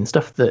brain,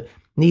 stuff that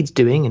needs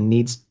doing and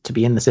needs to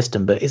be in the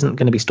system, but isn't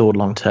going to be stored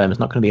long term. It's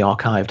not going to be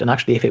archived. And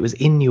actually, if it was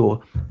in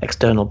your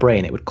external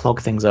brain, it would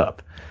clog things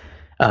up.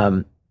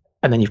 And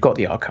then you've got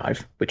the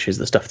archive, which is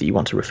the stuff that you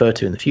want to refer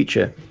to in the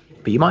future.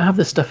 But you might have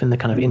this stuff in the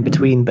kind of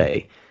in-between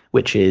bay,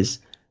 which is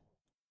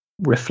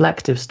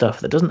reflective stuff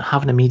that doesn't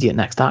have an immediate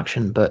next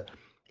action, but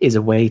is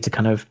a way to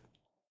kind of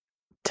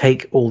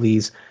take all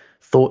these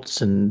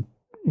thoughts and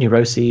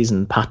neuroses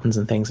and patterns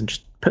and things and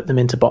just put them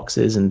into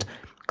boxes and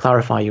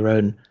clarify your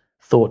own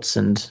thoughts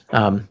and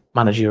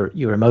manage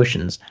your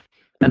emotions.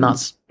 And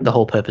that's the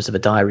whole purpose of a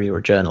diary or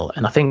a journal.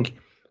 And I think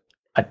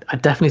I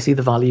definitely see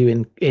the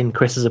value in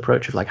Chris's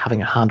approach of like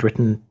having a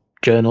handwritten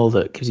journal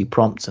that gives you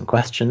prompts and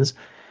questions.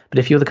 But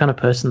if you're the kind of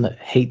person that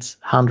hates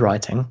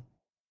handwriting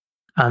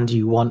and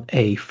you want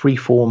a free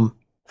form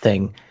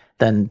thing,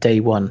 then Day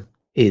One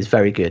is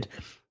very good.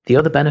 The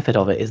other benefit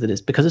of it is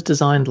that because it's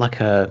designed like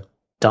a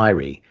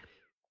diary,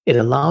 it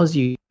allows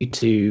you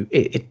to,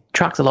 it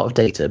tracks a lot of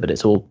data, but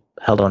it's all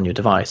held on your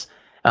device.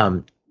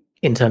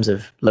 In terms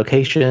of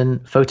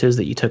location, photos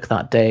that you took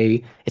that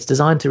day, it's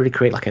designed to really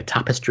create like a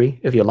tapestry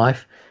of your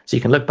life. So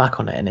you can look back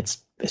on it and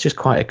it's just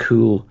quite a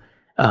cool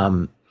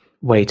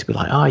way to be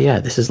like, oh yeah,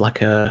 this is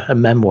like a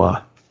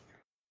memoir.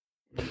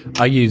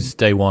 I use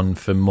Day One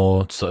for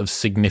more sort of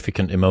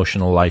significant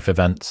emotional life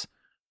events.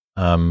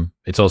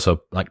 It's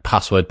also like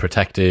password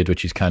protected,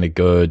 which is kind of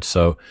good,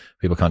 so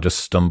people can't just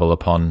stumble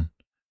upon.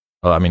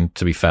 Well, I mean,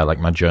 to be fair, like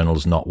my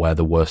journal's not where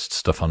the worst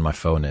stuff on my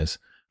phone is,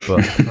 but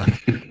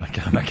like,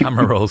 my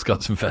camera roll's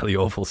got some fairly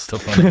awful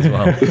stuff on it as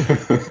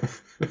well.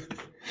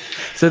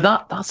 So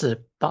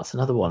that's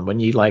another one when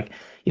you like,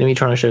 you're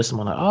trying to show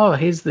someone like, oh,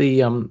 here's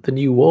the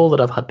new wall that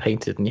I've had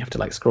painted, and you have to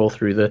like scroll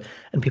through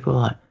and people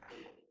are like,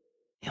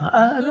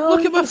 no,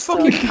 look at my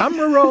fucking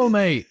camera roll,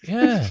 mate.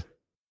 Yeah.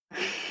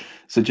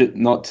 So just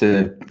not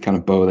to kind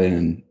of bowl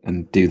in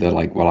and do the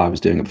like, well, I was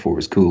doing it before it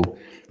was cool.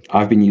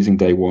 I've been using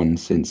Day One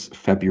since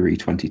February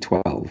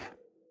 2012.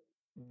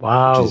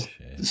 Wow.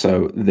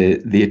 So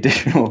the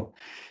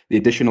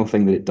additional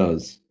thing that it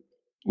does,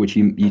 which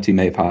you two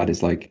may have had,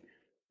 is like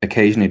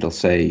occasionally it'll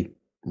say,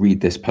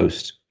 read this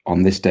post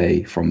on this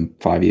day from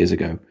 5 years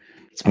ago.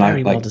 It's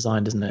very well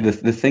designed, isn't it?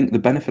 The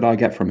benefit I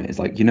get from it is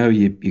like,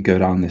 you go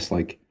down this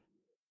like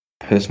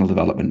personal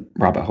development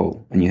rabbit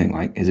hole and you think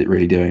like, is it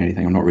really doing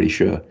anything? I'm not really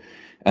sure.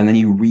 And then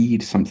you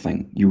read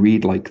something,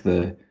 like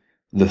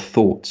the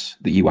thoughts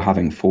that you were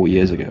having 4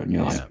 years ago, and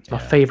you're like, it's my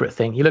favorite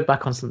thing. You look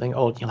back on something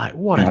old and you're like,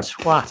 what a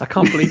twat. I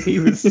can't believe he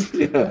was.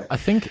 Yeah. I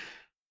think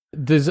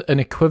there's an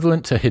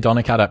equivalent to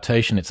hedonic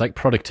adaptation. It's like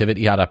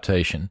productivity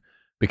adaptation,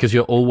 because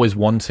you're always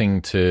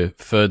wanting to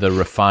further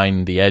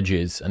refine the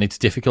edges, and it's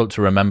difficult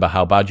to remember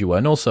how bad you were.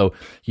 And also,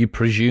 you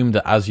presume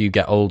that as you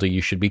get older,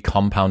 you should be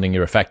compounding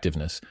your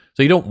effectiveness.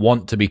 So you don't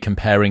want to be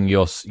comparing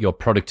your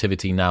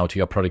productivity now to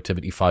your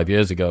productivity 5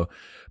 years ago,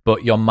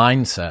 but your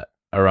mindset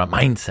around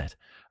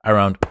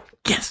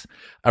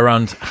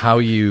how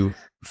you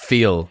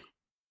feel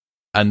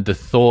and the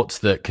thoughts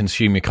that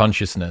consume your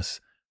consciousness,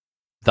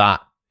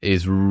 that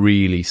is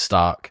really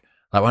stark.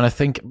 Like when I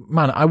think,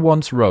 man, I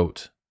once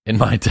wrote in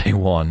my Day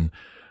One,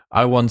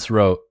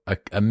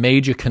 a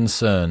major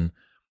concern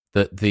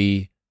that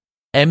the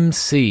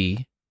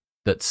MC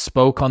that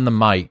spoke on the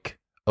mic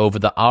over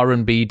the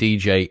R&B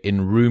DJ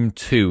in room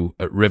 2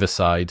 at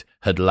Riverside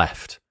had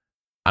left.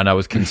 And I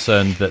was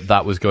concerned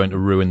that was going to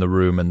ruin the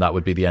room and that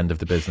would be the end of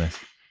the business.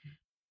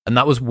 And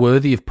that was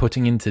worthy of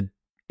putting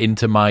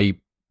into my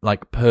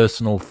like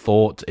personal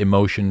thought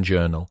emotion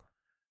journal.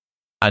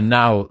 And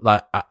now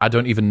like I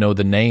don't even know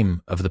the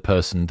name of the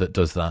person that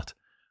does that.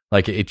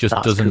 Like it just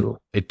doesn't.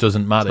 Cool. It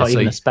doesn't matter. It's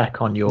not even a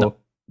speck on your. No,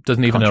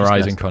 doesn't even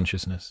arise in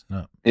consciousness.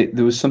 No.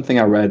 There was something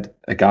I read.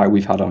 A guy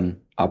we've had on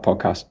our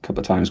podcast a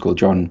couple of times called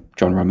John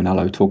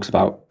Romanello talks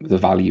about the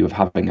value of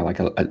having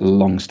a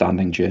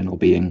long-standing journal.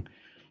 Being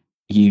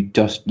you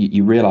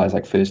realize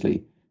like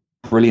firstly,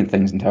 brilliant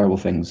things and terrible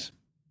things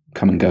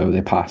come and go.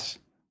 They pass,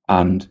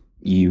 and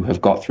you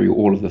have got through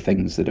all of the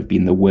things that have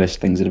been the worst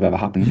things that have ever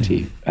happened to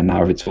you, and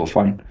now it's all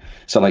fine.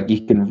 So like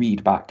you can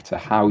read back to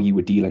how you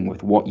were dealing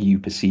with what you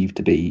perceived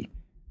to be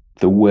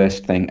the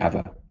worst thing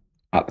ever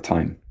at the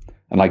time.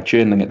 And like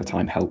journaling at the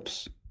time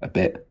helps a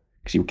bit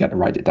because you get to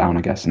write it down,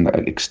 I guess, and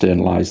like,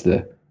 externalize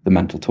the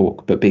mental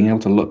talk. But being able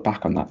to look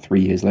back on that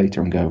 3 years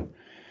later and go,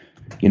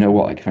 you know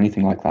what, like if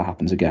anything like that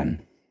happens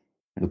again,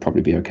 it'll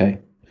probably be okay.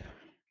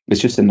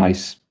 It's just a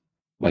nice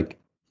like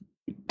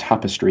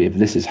tapestry of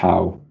this is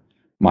how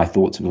my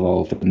thoughts have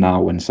evolved, and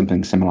now when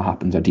something similar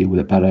happens, I deal with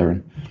it better.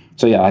 And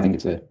so, yeah, I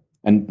think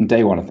and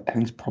Day One, I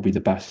think it's probably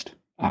the best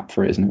app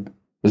for it, isn't it?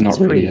 There's not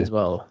it's really free as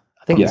well.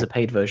 I think there's a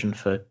paid version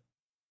for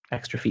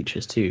extra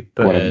features too.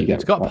 But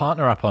it's got a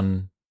partner app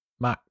on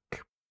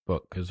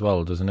MacBook as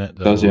well, doesn't it?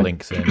 That does, yeah.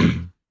 Links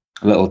in.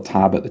 A little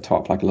tab at the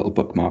top, like a little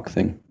bookmark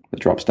thing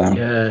that drops down.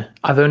 Yeah,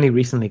 I've only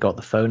recently got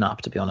the phone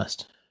app, to be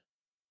honest.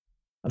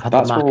 I've had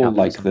That's the Mac all app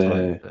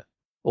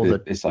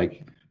like it's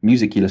like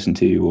music you listen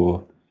to,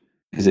 or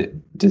does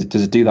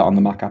it do that on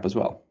the Mac app as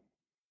well?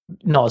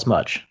 Not as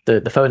much.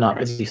 The phone app,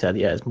 as you said,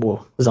 is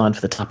more designed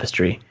for the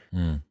tapestry.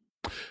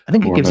 I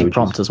think it gives you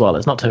prompts as well.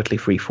 It's not totally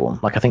free form.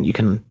 Like I think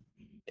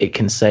it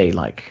can say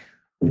like,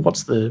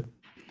 what's the.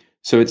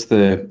 So it's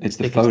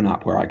the phone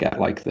app where I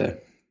get like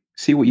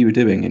see what you were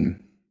doing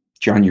in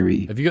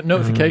January. Have you got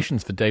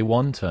notifications for Day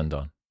One turned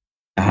on?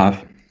 I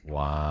have.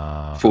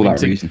 Wow. For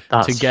that reason.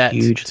 That's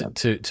huge.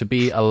 To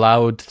be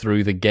allowed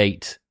through the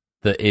gate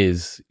that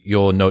is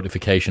your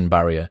notification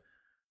barrier.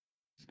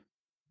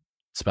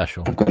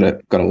 Special. I've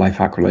got a life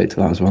hack related to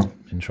that as well.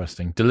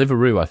 Interesting.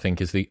 Deliveroo, I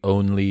think, is the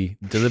only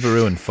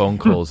Deliveroo and phone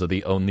calls are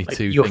the only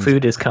two. Your things.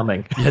 food is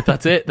coming. Yeah,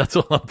 that's it. That's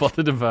all I'm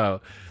bothered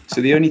about.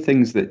 So the only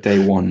things that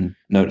Day One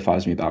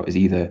notifies me about is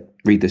either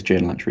read this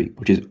journal entry,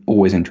 which is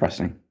always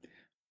interesting,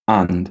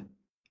 and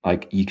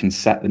like you can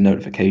set the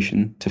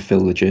notification to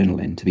fill the journal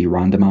in to be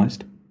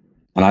randomized,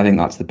 and I think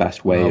that's the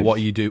best way. What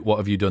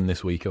have you done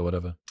this week or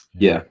whatever?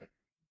 Yeah,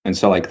 and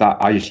so like that,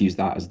 I just use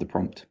that as the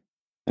prompt,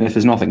 and if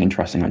there's nothing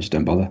interesting, I just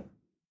don't bother.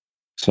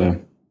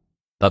 So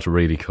that's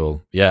really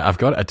cool. Yeah, I've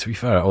got to be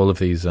fair, all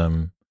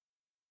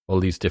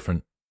these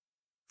different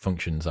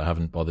functions I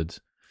haven't bothered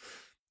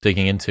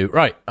digging into.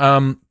 Right.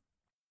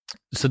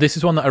 So this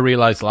is one that I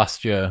realized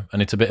last year,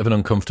 and it's a bit of an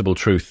uncomfortable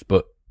truth,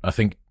 but I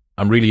think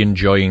I'm really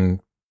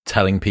enjoying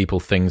telling people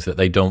things that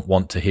they don't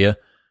want to hear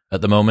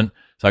at the moment.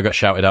 So I got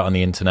shouted out on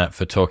the internet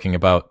for talking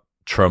about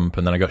Trump,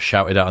 and then I got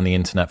shouted at on the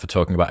internet for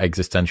talking about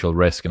existential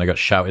risk, and I got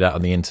shouted at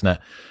on the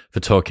internet for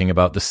talking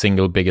about the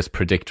single biggest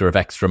predictor of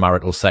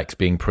extramarital sex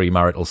being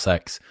premarital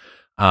sex.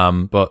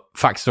 But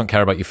facts don't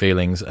care about your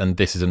feelings, and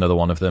this is another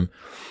one of them.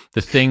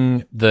 The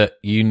thing that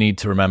you need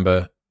to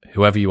remember,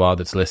 whoever you are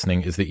that's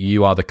listening, is that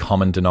you are the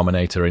common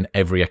denominator in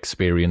every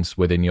experience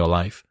within your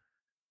life.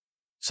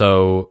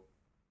 So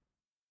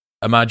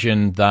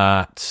imagine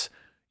that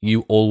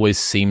you always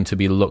seem to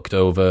be looked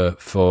over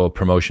for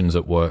promotions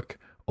at work,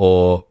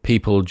 or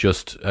people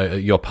just,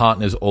 your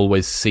partners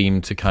always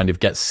seem to kind of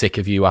get sick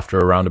of you after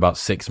around about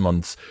 6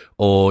 months,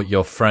 or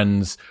your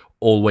friends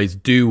always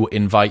do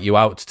invite you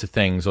out to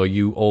things, or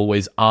you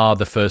always are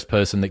the first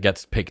person that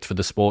gets picked for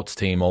the sports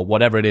team, or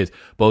whatever it is,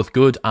 both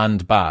good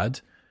and bad.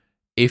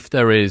 If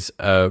there is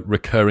a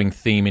recurring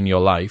theme in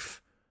your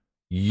life,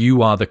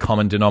 you are the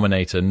common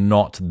denominator,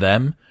 not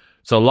them.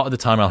 So a lot of the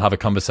time I'll have a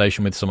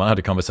conversation with someone. I had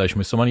a conversation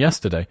with someone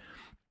yesterday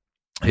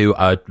who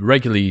I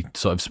regularly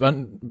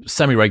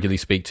semi-regularly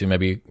speak to,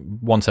 maybe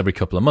once every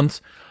couple of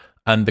months.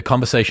 And the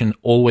conversation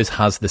always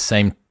has the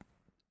same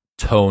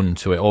tone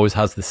to it, always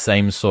has the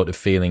same sort of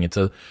feeling. It's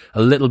a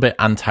little bit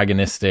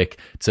antagonistic.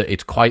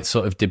 It's quite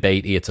sort of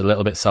debatey. It's a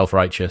little bit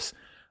self-righteous.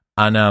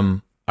 And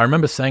I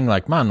remember saying,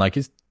 like, man, like,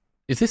 is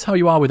this how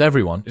you are with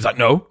everyone? He's like,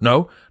 no.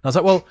 And I was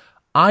like, well,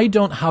 I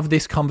don't have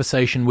this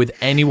conversation with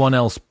anyone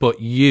else but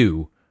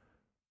you.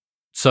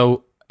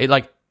 So it,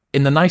 like,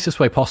 in the nicest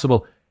way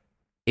possible,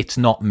 it's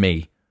not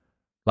me.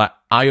 Like,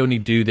 I only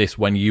do this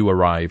when you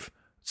arrive.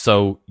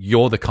 So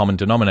you're the common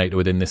denominator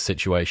within this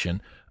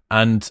situation.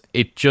 And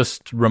it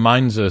just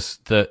reminds us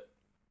that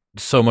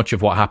so much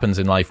of what happens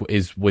in life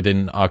is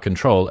within our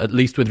control, at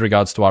least with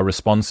regards to our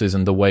responses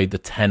and the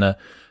tenor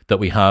that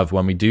we have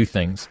when we do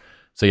things.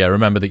 So yeah,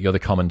 remember that you're the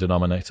common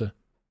denominator.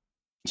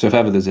 So if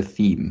ever there's a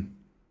theme,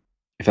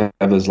 if ever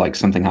there's like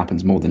something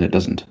happens more than it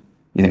doesn't,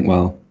 you think,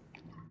 well,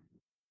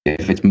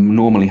 if it's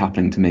normally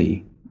happening to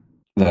me,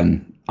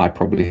 then I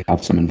probably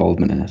have some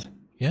involvement in it.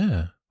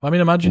 Yeah. I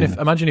mean, imagine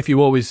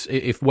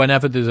if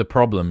whenever there's a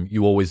problem,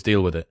 you always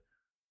deal with it.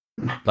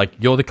 Like,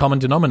 you're the common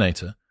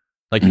denominator.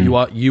 Like,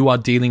 you are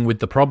dealing with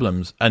the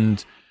problems.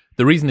 And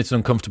the reason it's an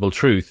uncomfortable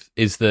truth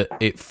is that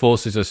it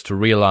forces us to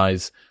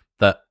realize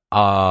that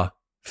our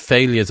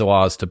failures are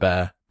ours to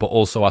bear, but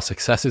also our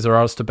successes are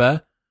ours to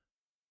bear,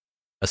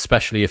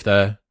 especially if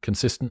they're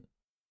consistent.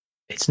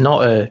 It's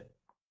not a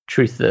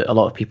truth that a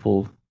lot of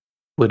people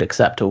would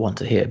accept or want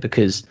to hear,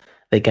 because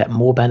they get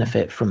more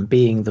benefit from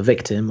being the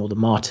victim or the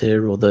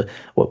martyr or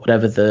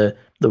whatever the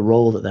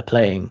role that they're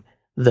playing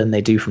than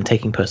they do from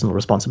taking personal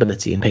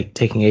responsibility and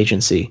taking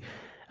agency.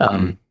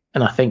 And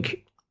I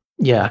think,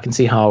 yeah, I can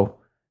see how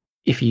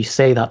if you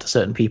say that to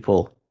certain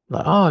people,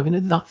 like, oh, I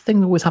mean, that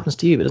thing always happens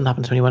to you, but it doesn't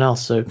happen to anyone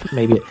else. So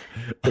maybe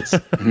it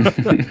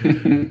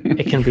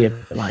can be a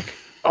bit like,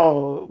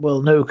 oh,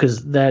 well, no,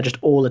 because they're just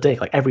all a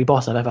dick. Like, every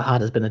boss I've ever had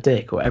has been a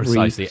dick, or every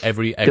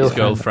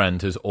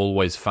ex-girlfriend has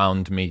always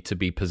found me to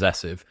be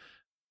possessive.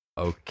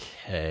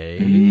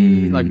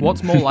 Okay, like,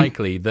 what's more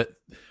likely, that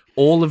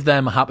all of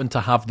them happen to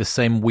have the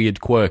same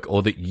weird quirk,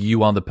 or that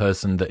you are the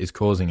person that is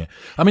causing it?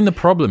 I mean, the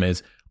problem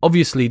is,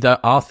 obviously,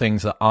 there are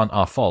things that aren't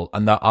our fault,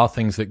 and there are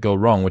things that go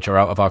wrong which are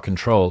out of our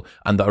control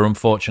and that are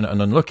unfortunate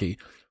and unlucky.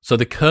 So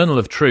the kernel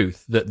of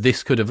truth that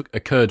this could have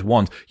occurred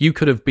once, you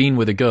could have been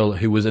with a girl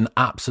who was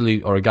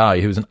or a guy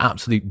who was an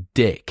absolute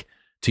dick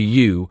to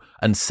you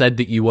and said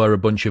that you were a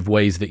bunch of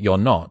ways that you're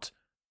not.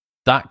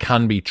 That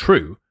can be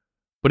true.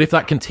 But if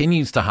that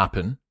continues to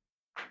happen,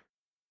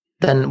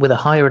 then with a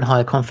higher and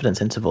higher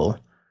confidence interval,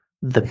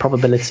 the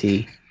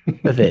probability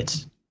of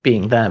it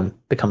being them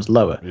becomes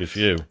lower. It's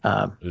you.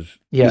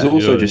 There's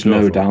also just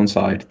no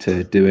downside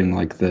to doing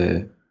like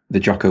the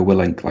Jocko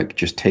Willink, like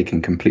just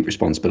taking complete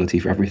responsibility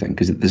for everything,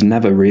 because there's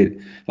never really,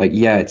 like,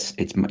 yeah,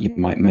 it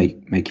might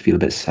make you feel a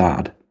bit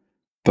sad,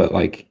 but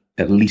like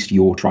at least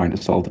you're trying to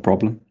solve the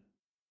problem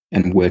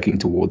and working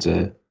towards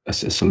a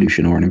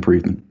solution or an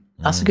improvement.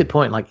 That's a good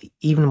point. Like,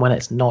 even when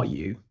it's not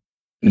you,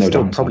 it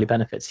still probably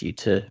benefits you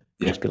to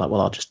just be like,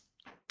 well, I'll just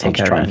take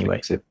care of it anyway.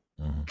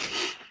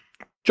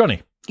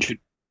 Johnny,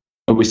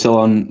 are we still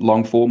on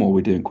long form, or are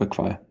we doing quick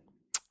fire?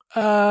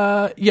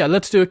 Yeah,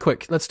 let's do a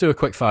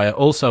quick fire.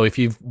 Also, if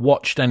you've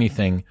watched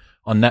anything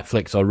on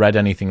Netflix or read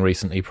anything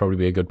recently, probably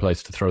be a good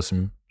place to throw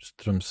some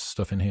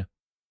stuff in here.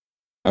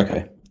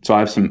 Okay, so I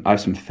have some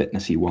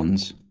fitnessy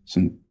ones,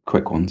 some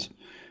quick ones.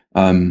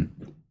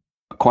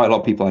 Quite a lot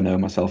of people I know,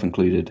 myself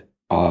included,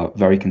 are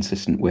very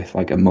consistent with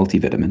like a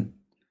multivitamin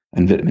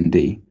and vitamin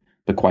D,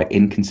 but quite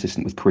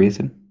inconsistent with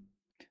creatine.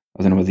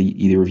 I don't know whether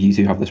either of you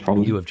two have this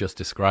problem. You have just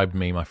described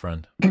me, my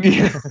friend.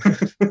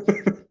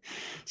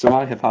 So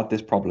I have had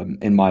this problem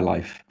in my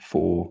life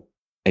for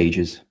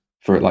ages,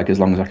 for like as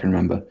long as I can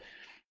remember.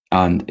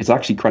 And it's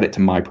actually credit to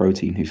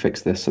MyProtein who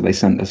fixed this. So they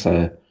sent us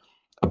a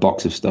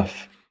box of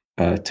stuff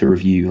to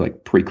review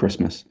like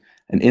pre-Christmas.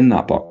 And in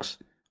that box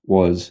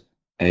was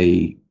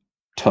a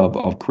tub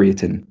of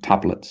creatine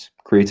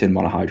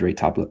monohydrate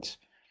tablets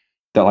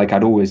that like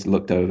I'd always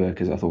looked over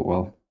because I thought,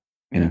 well,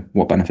 you know,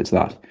 what benefits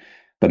that?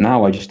 But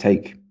now I just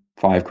take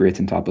 5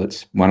 creatine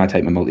tablets when I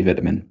take my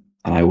multivitamin,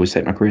 and I always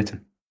take my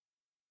creatine.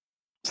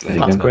 So there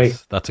you That's go.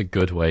 great. That's a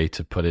good way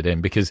to put it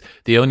in, because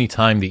the only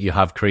time that you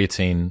have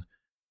creatine,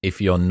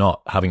 if you're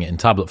not having it in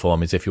tablet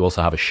form, is if you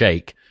also have a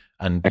shake,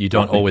 and you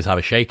don't always have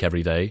a shake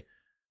every day.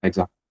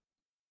 Exactly.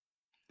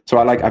 So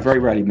I very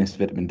rarely miss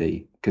vitamin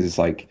D, because it's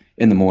like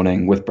in the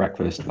morning with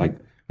breakfast, like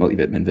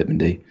multivitamin, vitamin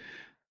D,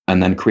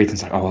 and then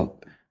creatine's like, oh,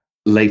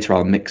 later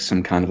I'll mix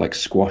some kind of like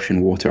squash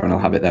and water and I'll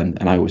have it then,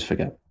 and I always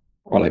forget,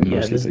 or like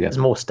mostly forget. There's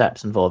more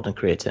steps involved in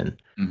creatine.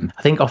 Mm-hmm.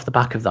 I think off the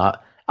back of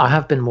that, I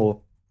have been more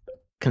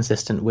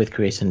consistent with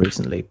creatine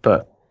recently,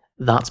 but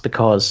that's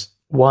because,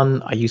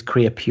 one, I use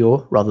Crea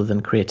Pure rather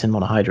than creatine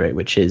monohydrate,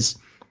 which is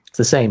it's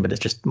the same, but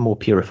it's just more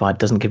purified. It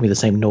doesn't give me the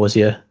same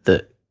nausea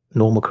that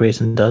normal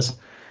creatine does,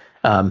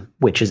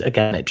 which is,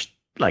 again, it's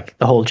like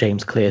the whole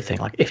James Clear thing.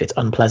 Like, if it's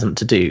unpleasant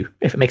to do,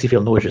 if it makes you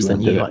feel nauseous,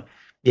 then you're like,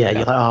 you're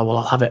like, oh, well,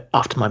 I'll have it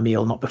after my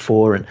meal, not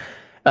before. And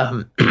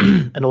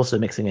and also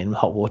mixing it in with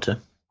hot water.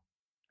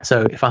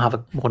 So if I have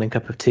a morning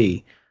cup of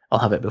tea, I'll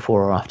have it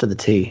before or after the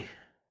tea.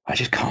 I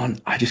just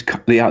can't.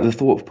 The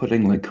thought of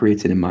putting like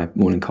creatine in my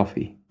morning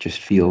coffee just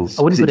feels.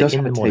 I wouldn't put it does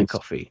in have the a morning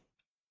taste. coffee.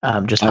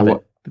 Just have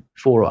it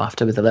before or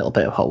after with a little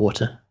bit of hot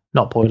water,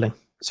 not boiling.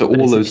 So But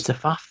all it's, those. it's a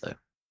faff though.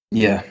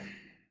 Yeah.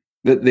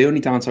 The only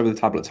downside with the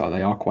tablets are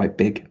they are quite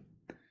big.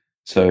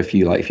 So if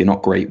you're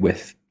not great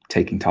with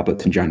taking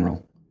tablets in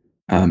general,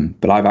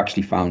 but I've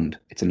actually found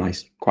it's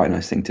quite a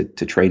nice thing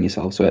to train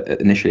yourself. So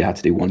initially I had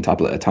to do 1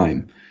 tablet at a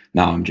time.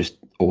 Now I'm just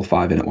all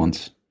 5 in at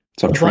once.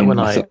 So I've It's like trained when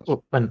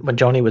myself. when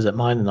Johnny was at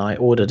mine and I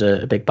ordered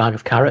a big bag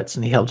of carrots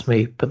and he helped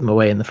me put them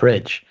away in the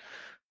fridge,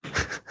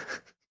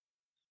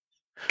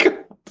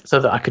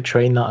 so that I could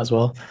train that as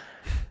well.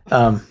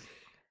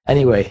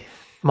 Anyway,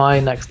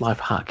 my next life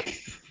hack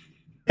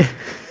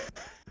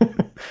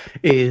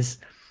is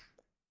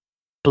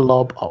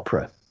Blob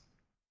Opera.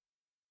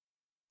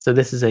 So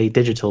this is a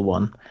digital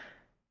one,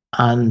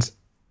 and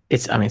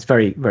it's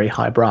very, very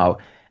highbrow.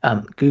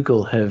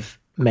 Google have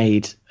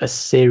made a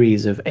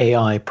series of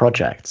AI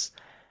projects,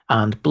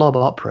 and Blob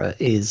Opera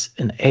is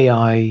an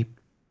AI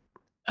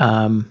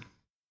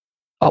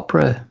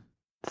opera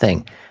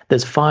thing.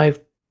 There's 5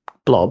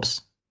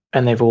 blobs,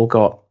 and they've all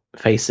got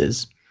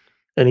faces,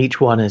 and each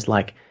one is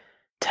like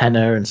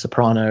tenor and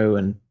soprano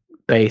and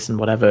bass and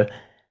whatever.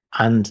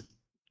 And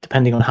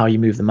depending on how you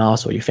move the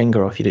mouse or your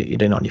finger, or if you're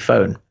doing it on your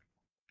phone,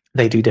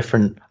 they do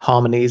different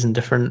harmonies and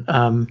different.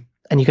 And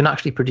you can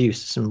actually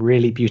produce some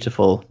really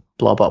beautiful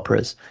blob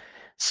operas.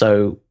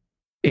 So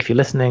if you're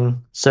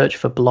listening, search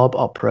for Blob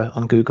Opera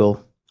on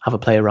Google, have a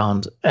play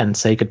around, and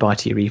say goodbye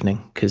to your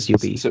evening, because you'll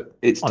be. So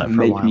it's on to it for a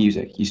make while.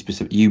 music.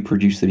 You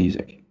produce the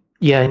music.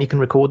 Yeah, and you can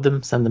record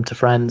them, send them to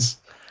friends.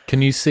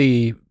 Can you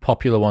see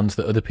popular ones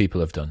that other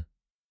people have done?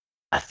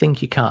 I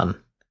think you can.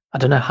 I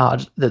don't know how.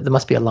 There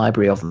must be a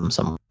library of them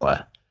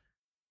somewhere.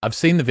 I've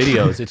seen the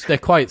videos. They're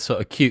quite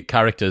sort of cute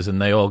characters,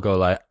 and they all go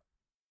like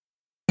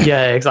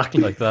Yeah,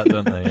 exactly. like that,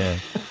 don't they? Yeah,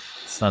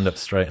 stand up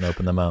straight and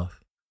open their mouth.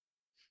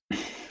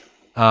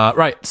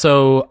 Right,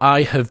 so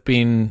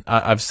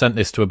I've sent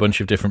this to a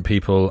bunch of different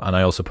people, and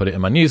I also put it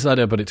in my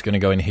newsletter, but it's going to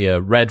go in here.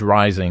 Red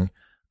Rising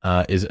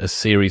is a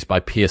series by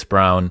Pierce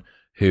Brown,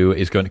 who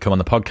is going to come on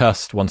the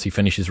podcast once he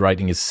finishes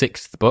writing his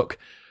 6th book.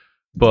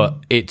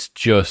 But it's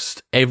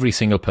just every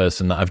single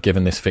person that I've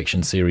given this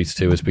fiction series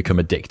to has become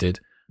addicted,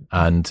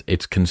 and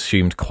it's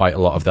consumed quite a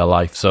lot of their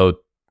life. So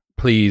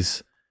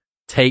please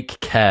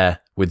take care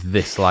with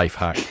this life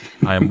hack.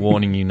 I am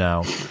warning you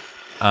now.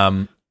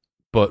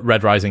 But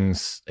Red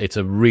Rising's, it's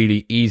a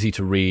really easy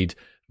to read,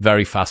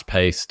 very fast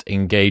paced,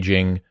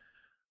 engaging.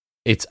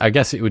 I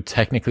guess it would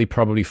technically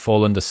probably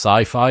fall under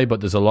sci-fi, but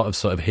there's a lot of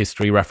sort of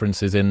history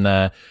references in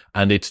there,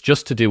 and it's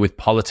just to do with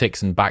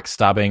politics and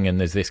backstabbing,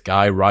 and there's this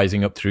guy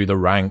rising up through the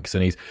ranks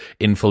and he's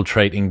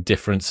infiltrating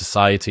different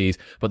societies,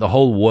 but the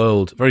whole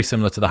world, very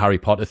similar to the Harry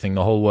Potter thing,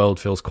 the whole world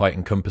feels quite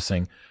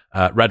encompassing.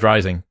 Red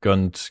Rising, go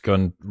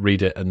and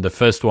read it, and the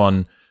first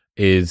one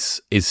is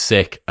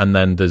sick, and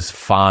then there's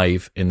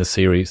 5 in the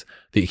series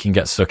that you can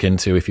get stuck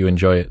into if you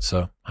enjoy it,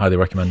 so highly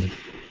recommended.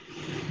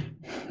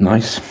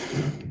 Nice.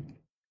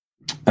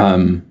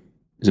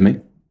 Is it me?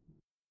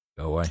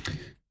 Go away.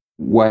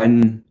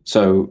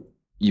 So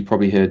you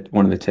probably heard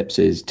one of the tips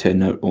is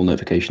turn all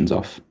notifications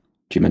off,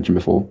 which you mentioned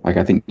before. Like,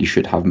 I think you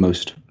should have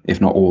most, if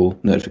not all,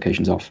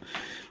 notifications off.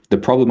 The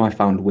problem I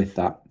found with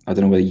that, I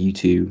don't know whether you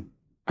two,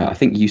 I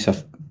think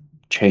Yusuf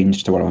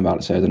changed to what I'm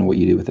about to say. I don't know what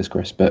you do with this,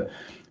 Chris, but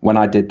when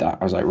I did that,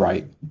 I was like,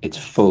 right, it's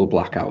full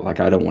blackout.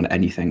 Like, I don't want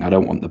anything. I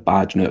don't want the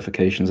badge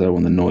notifications. I don't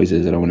want the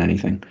noises. I don't want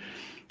anything.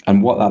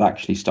 And what that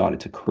actually started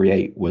to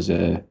create was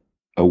a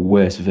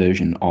worse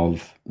version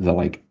of the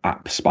like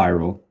app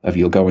spiral of,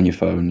 you'll go on your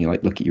phone, you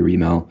like look at your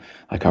email,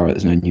 like, all right,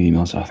 there's no new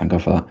email, so thank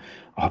God for that.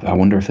 Oh, I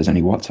wonder if there's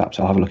any WhatsApp,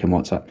 so I'll have a look in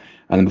WhatsApp.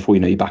 And then before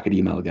you know, you're back at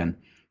email again.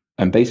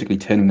 And basically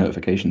turning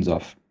notifications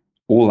off,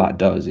 all that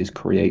does is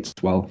creates,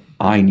 well,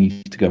 I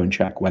need to go and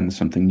check when there's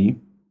something new,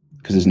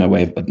 because there's no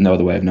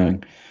other way of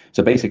knowing.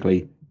 So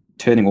basically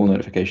turning all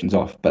notifications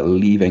off, but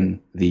leaving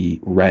the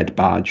red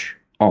badge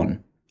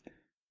on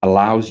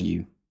allows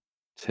you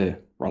to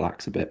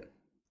relax a bit,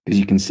 because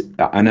you can see,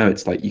 I know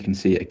it's like you can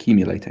see it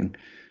accumulating,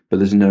 but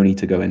there's no need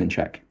to go in and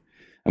check.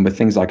 And with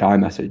things like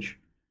iMessage,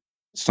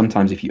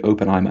 sometimes if you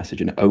open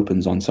iMessage and it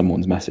opens on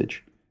someone's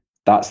message,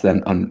 that's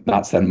then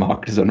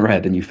marked as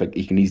unread, and you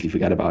can easily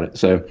forget about it.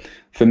 So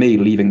for me,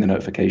 leaving the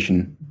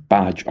notification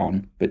badge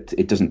on, but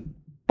it doesn't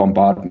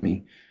bombard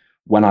me.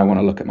 When I want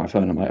to look at my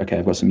phone, I'm like, okay,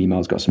 I've got some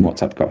emails, got some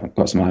WhatsApp,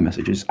 got some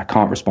iMessages. I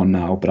can't respond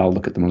now, but I'll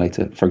look at them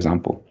later, for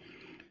example.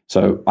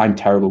 So I'm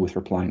terrible with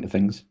replying to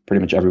things. Pretty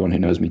much everyone who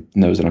knows me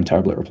knows that I'm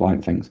terrible at replying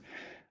to things.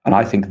 And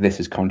I think this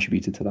has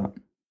contributed to that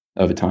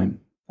over time.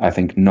 I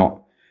think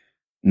not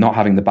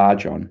having the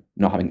badge on,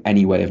 not having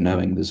any way of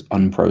knowing there's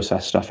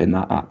unprocessed stuff in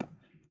that app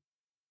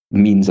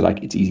means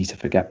that it's easy to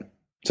forget.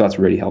 So that's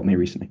really helped me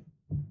recently.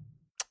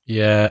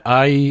 Yeah,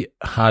 I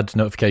had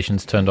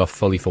notifications turned off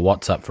fully for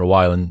WhatsApp for a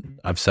while, and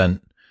I've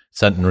sent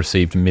and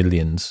received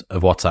millions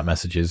of WhatsApp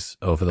messages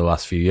over the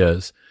last few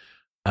years.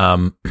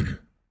 For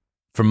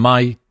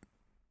me,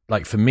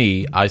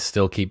 I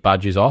still keep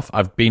badges off.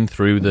 I've been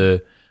through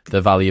the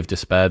valley of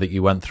despair that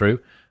you went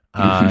through,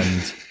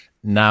 and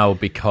now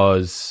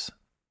because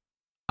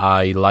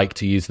I like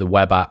to use the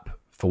web app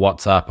for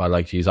WhatsApp, I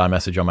like to use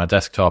iMessage on my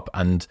desktop,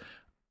 and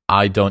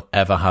I don't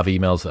ever have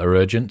emails that are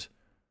urgent.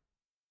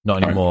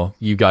 Not anymore.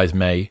 You guys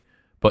may,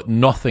 but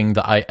nothing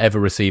that I ever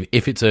receive,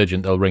 if it's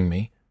urgent, they'll ring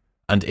me.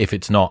 And if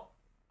it's not,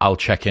 I'll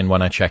check in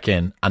when I check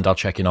in, and I'll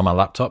check in on my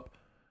laptop.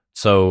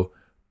 So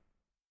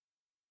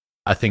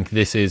I think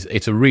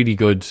it's a really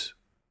good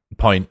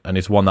point, and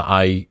it's one that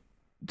I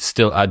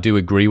do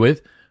agree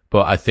with,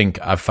 but I think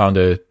I've found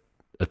a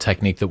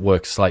technique that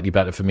works slightly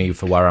better for me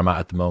for where I'm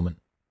at the moment.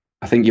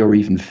 I think you're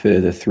even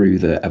further through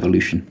the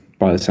evolution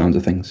by the sounds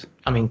of things.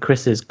 I mean,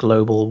 Chris's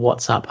global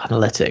WhatsApp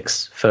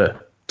analytics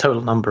for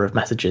total number of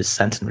messages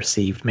sent and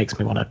received makes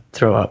me want to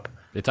throw up.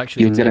 It's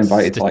actually you get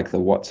invited to the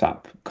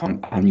WhatsApp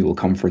annual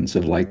conference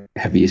of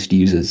heaviest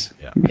users.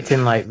 Yeah. It's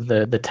in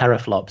the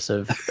teraflops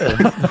of.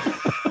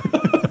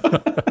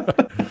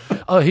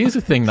 Oh, here's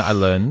a thing that I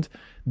learned: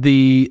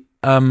 the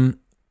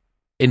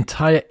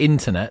entire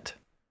internet,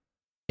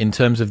 in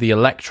terms of the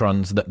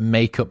electrons that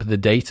make up the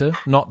data,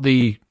 not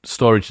the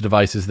storage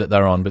devices that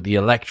they're on, but the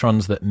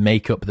electrons that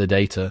make up the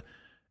data,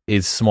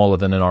 is smaller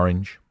than an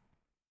orange.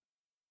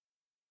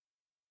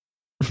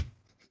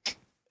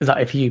 Is that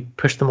if you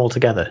push them all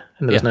together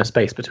and there's no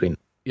space between?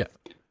 Yeah.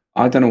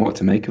 I don't know what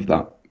to make of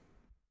that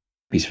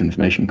piece of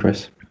information,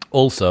 Chris.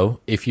 Also,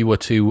 if you were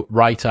to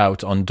write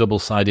out on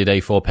double-sided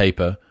A4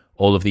 paper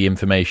all of the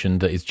information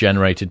that is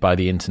generated by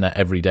the internet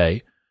every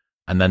day,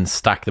 and then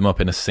stack them up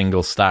in a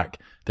single stack,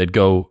 they'd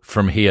go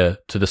from here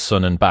to the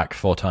sun and back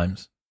 4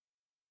 times.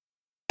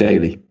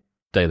 Daily.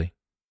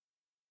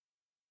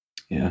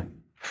 Yeah.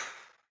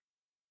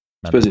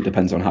 I suppose it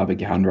depends on how big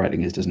your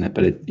handwriting is, doesn't it?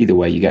 But either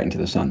way, you get into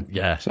the sun.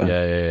 Yeah, so.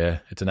 Yeah.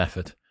 It's an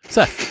effort.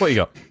 Seth, what you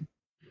got?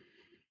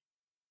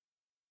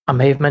 I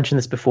may have mentioned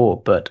this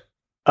before, but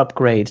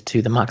upgrade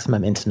to the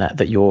maximum internet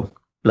that your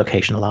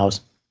location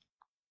allows.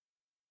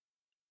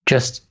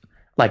 Just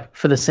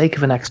for the sake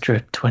of an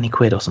extra 20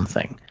 quid or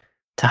something,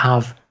 to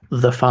have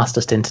the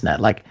fastest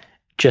internet,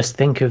 just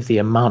think of the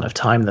amount of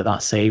time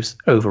that saves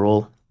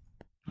overall.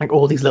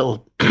 All these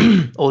little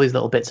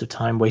bits of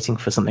time waiting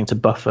for something to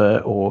buffer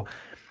or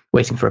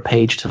waiting for a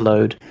page to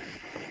load.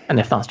 And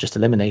if that's just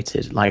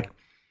eliminated,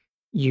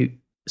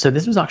 so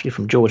this was actually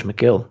from George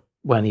McGill,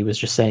 when he was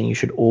just saying you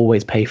should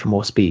always pay for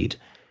more speed,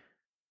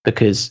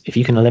 because if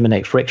you can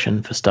eliminate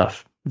friction for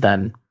stuff,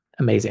 then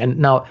amazing. And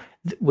now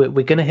we're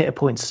going to hit a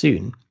point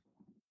soon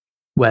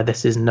where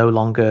this is no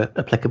longer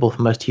applicable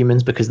for most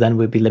humans, because then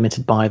we'll be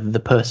limited by the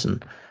person.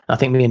 And I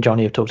think me and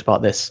Johnny have talked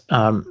about this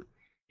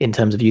in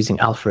terms of using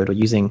Alfred or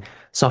using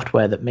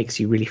software that makes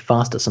you really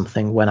fast at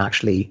something, when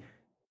actually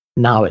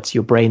now it's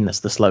your brain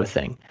that's the slow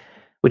thing,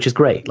 which is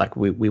great.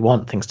 We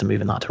want things to move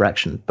in that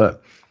direction,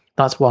 but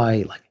that's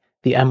why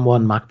the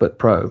M1 MacBook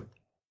Pro,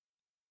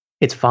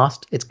 it's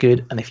fast, it's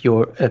good, and if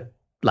you're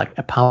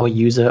a power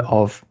user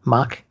of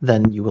Mac,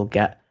 then you will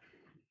get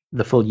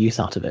the full use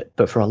out of it.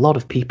 But for a lot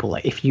of people,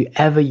 if you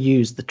ever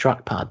use the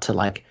trackpad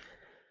to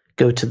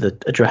go to the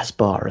address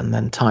bar and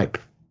then type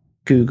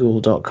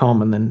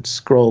google.com and then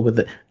scroll with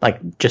it,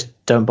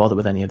 just don't bother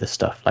with any of this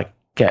stuff.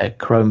 Get a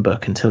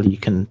Chromebook until you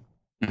can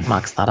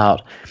max that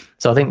out.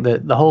 So I think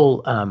the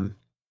whole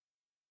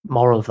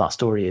moral of that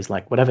story is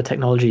whatever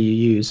technology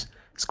you use,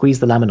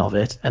 squeeze the lemon of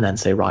it and then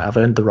say, right, I've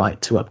earned the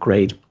right to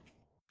upgrade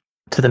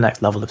to the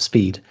next level of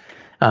speed.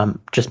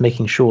 Just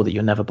making sure that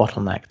you're never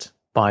bottlenecked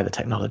by the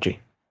technology.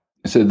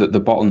 So the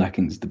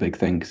bottlenecking is the big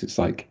thing, because it's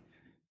so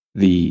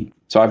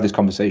I have this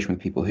conversation with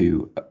people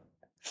who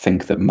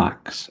think that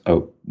Macs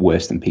are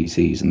worse than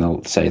PCs, and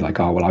they'll say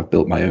oh, well, I've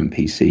built my own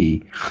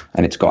PC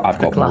and I've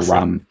got more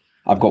RAM.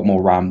 I've got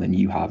more RAM than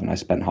you have, and I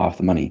spent half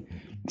the money.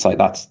 It's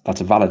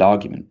that's a valid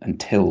argument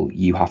until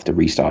you have to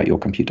restart your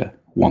computer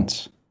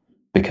once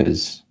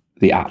because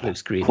the app, the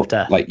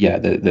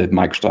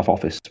Microsoft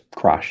Office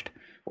crashed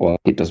or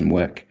it doesn't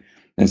work.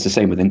 And it's the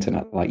same with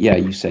internet.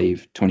 You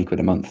save 20 quid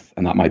a month,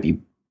 and that might be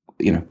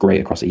great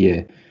across a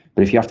year.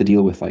 But if you have to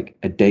deal with like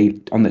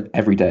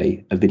every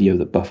day a video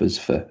that buffers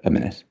for a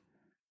minute,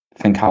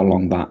 think how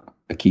long that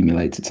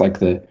accumulates. It's like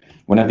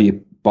whenever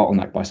you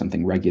bottleneck by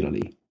something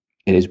regularly,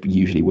 it is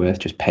usually worth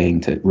just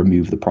paying to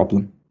remove the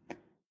problem,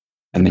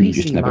 and then you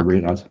just never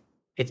realize.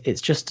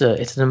 It's just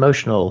it's an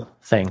emotional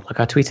thing. Like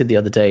I tweeted the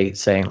other day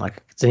saying,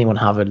 like, does anyone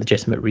have a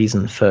legitimate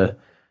reason for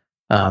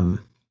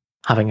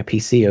having a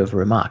PC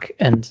over a Mac?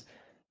 And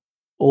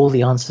all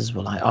the answers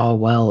were like, oh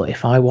well,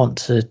 if I want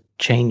to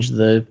change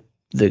the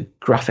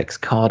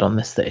graphics card on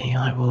this thing, you're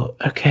like, well,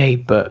 okay,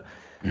 but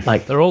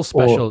like they're all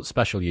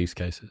special use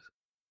cases.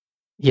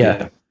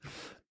 Yeah.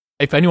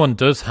 If anyone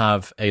does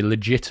have a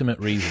legitimate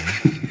reason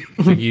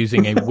for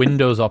using a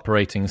Windows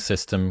operating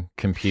system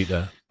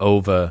computer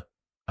over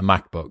a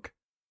MacBook,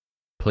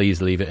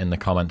 please leave it in the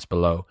comments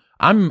below.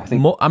 I'm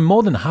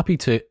more than happy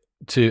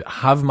to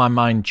have my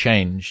mind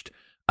changed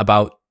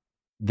about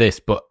this,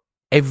 but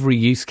every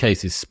use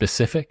case is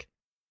specific.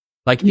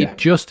 Like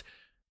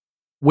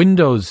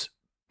Windows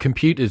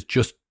computers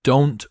just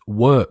don't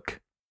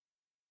work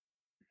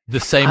the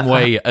same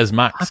way as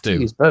Macs I have do.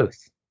 To use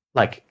both.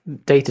 Like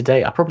day to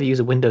day, I probably use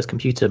a Windows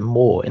computer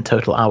more in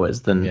total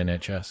hours than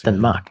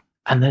Mac,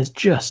 and there's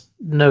just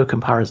no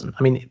comparison.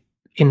 I mean,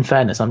 in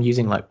fairness, I'm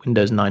using like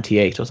Windows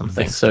 98 or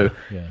something. Vista, so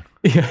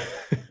yeah.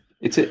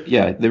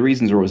 The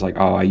reasons are always like,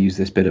 oh, I use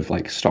this bit of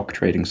like stock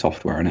trading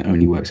software and it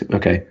only works.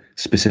 Okay,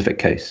 specific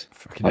case.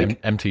 Fucking like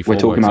MT4 we're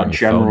talking about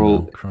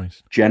general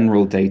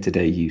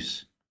day-to-day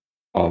use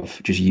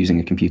of just using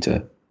a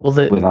computer. Well,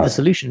 the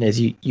solution is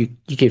you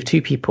give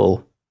two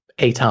people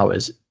 8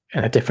 hours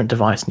in a different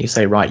device, and you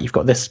say, right, you've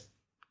got this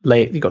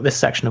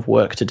section of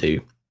work to do.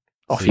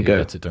 Off you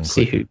go.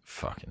 See who.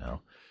 Fucking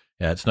hell.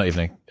 Yeah, it's not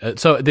even.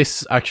 So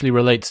this actually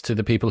relates to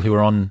the people who are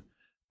on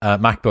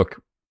MacBook.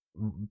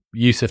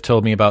 Yusuf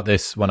told me about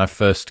this when I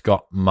first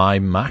got my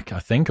Mac, I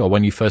think, or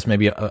when you first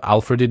maybe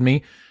Alfreded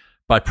me.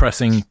 By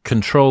pressing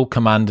Control,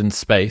 Command, and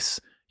Space,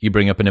 you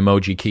bring up an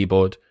emoji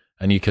keyboard,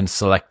 and you can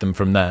select them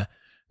from there.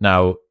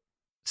 Now,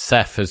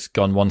 Seth has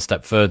gone one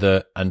step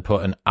further and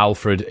put an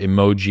Alfred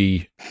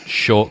emoji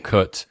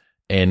shortcut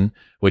in,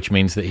 which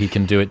means that he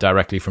can do it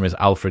directly from his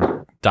Alfred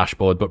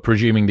dashboard, but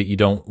presuming that you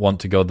don't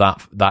want to go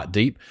that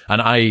deep.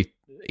 And I,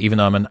 even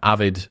though I'm an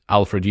avid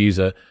Alfred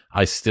user,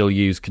 I still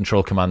use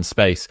Control Command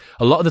Space.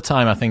 A lot of the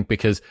time, I think,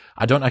 because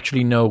I don't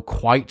actually know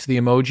quite the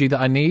emoji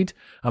that I need.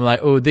 I'm like,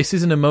 oh, this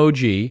is an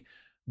emoji.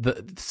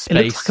 The space.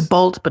 It looks like a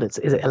bolt, but is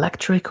it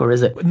electric or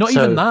is it? Not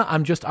even that.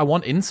 I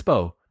want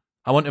inspo.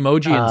 I want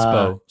emoji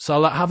inspo. So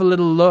I'll have a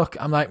little look.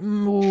 I'm like,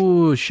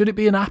 ooh, should it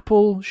be an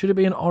apple? Should it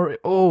be an orange?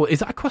 Oh, is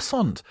that a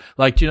croissant?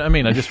 Like, do you know what I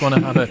mean? I just want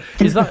to have a.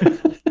 Is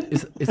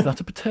that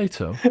a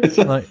potato?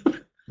 Like,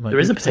 there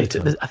is a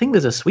potato. I think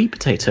there's a sweet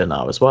potato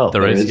now as well.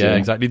 There is, yeah,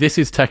 exactly. This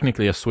is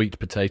technically a sweet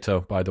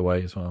potato, by the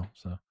way, as well.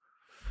 So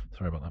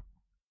sorry about that.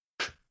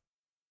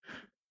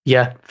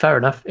 Yeah, fair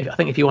enough. I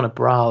think if you want to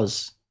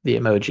browse the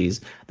emojis,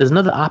 there's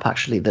another app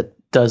actually that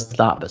does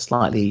that, but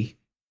slightly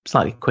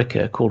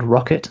quicker, called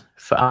Rocket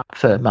for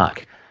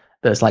Mac.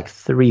 There's like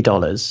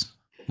 $3,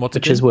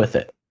 which is worth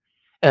it.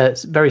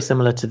 It's very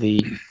similar to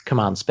the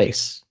Command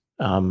Space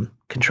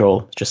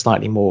control, just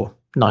slightly more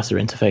nicer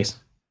interface.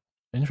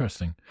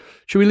 Interesting.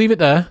 Should we leave it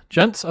there,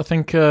 gents? I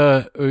think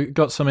we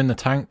got some in the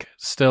tank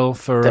still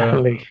for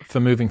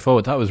moving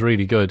forward. That was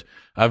really good.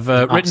 I've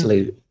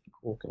written.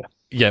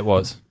 Yeah, it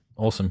was.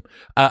 Awesome.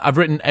 I've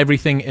written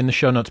everything in the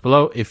show notes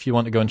below. If you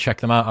want to go and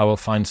check them out, I will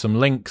find some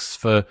links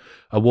for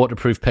a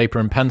waterproof paper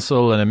and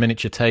pencil and a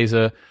miniature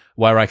taser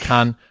where I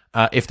can.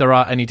 If there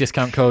are any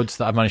discount codes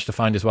that I've managed to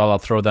find as well, I'll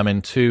throw them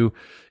in too.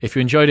 If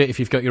you enjoyed it, if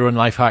you've got your own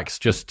life hacks,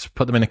 just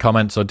put them in the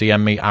comments or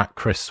DM me at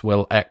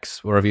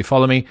ChrisWillX, wherever you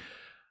follow me.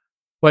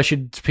 Where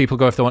should people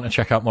go if they want to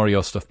check out more of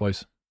your stuff,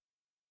 boys?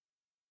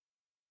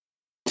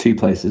 2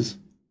 places.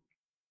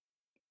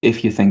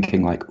 If you're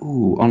thinking like,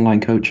 ooh,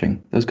 online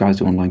coaching, those guys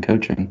do online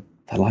coaching.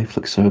 Their life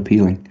looks so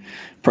appealing.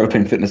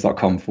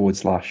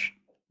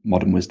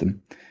 propanefitness.com/modern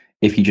wisdom.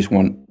 If you just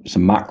want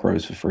some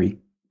macros for free,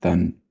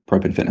 then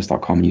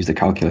propanefitness.com and use the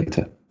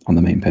calculator on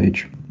the main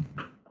page.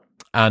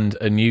 And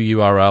a new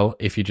URL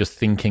if you're just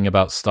thinking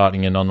about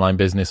starting an online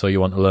business or you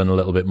want to learn a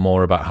little bit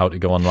more about how to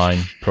go online,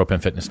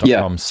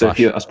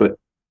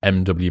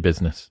 propanefitness.com/MW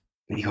business.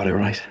 You got it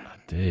right. I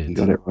did. You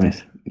got it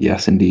right.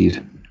 Yes,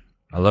 indeed.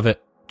 I love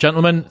it.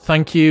 Gentlemen,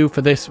 thank you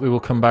for this. We will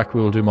come back.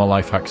 We will do more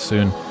life hacks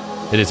soon.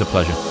 It is a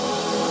pleasure.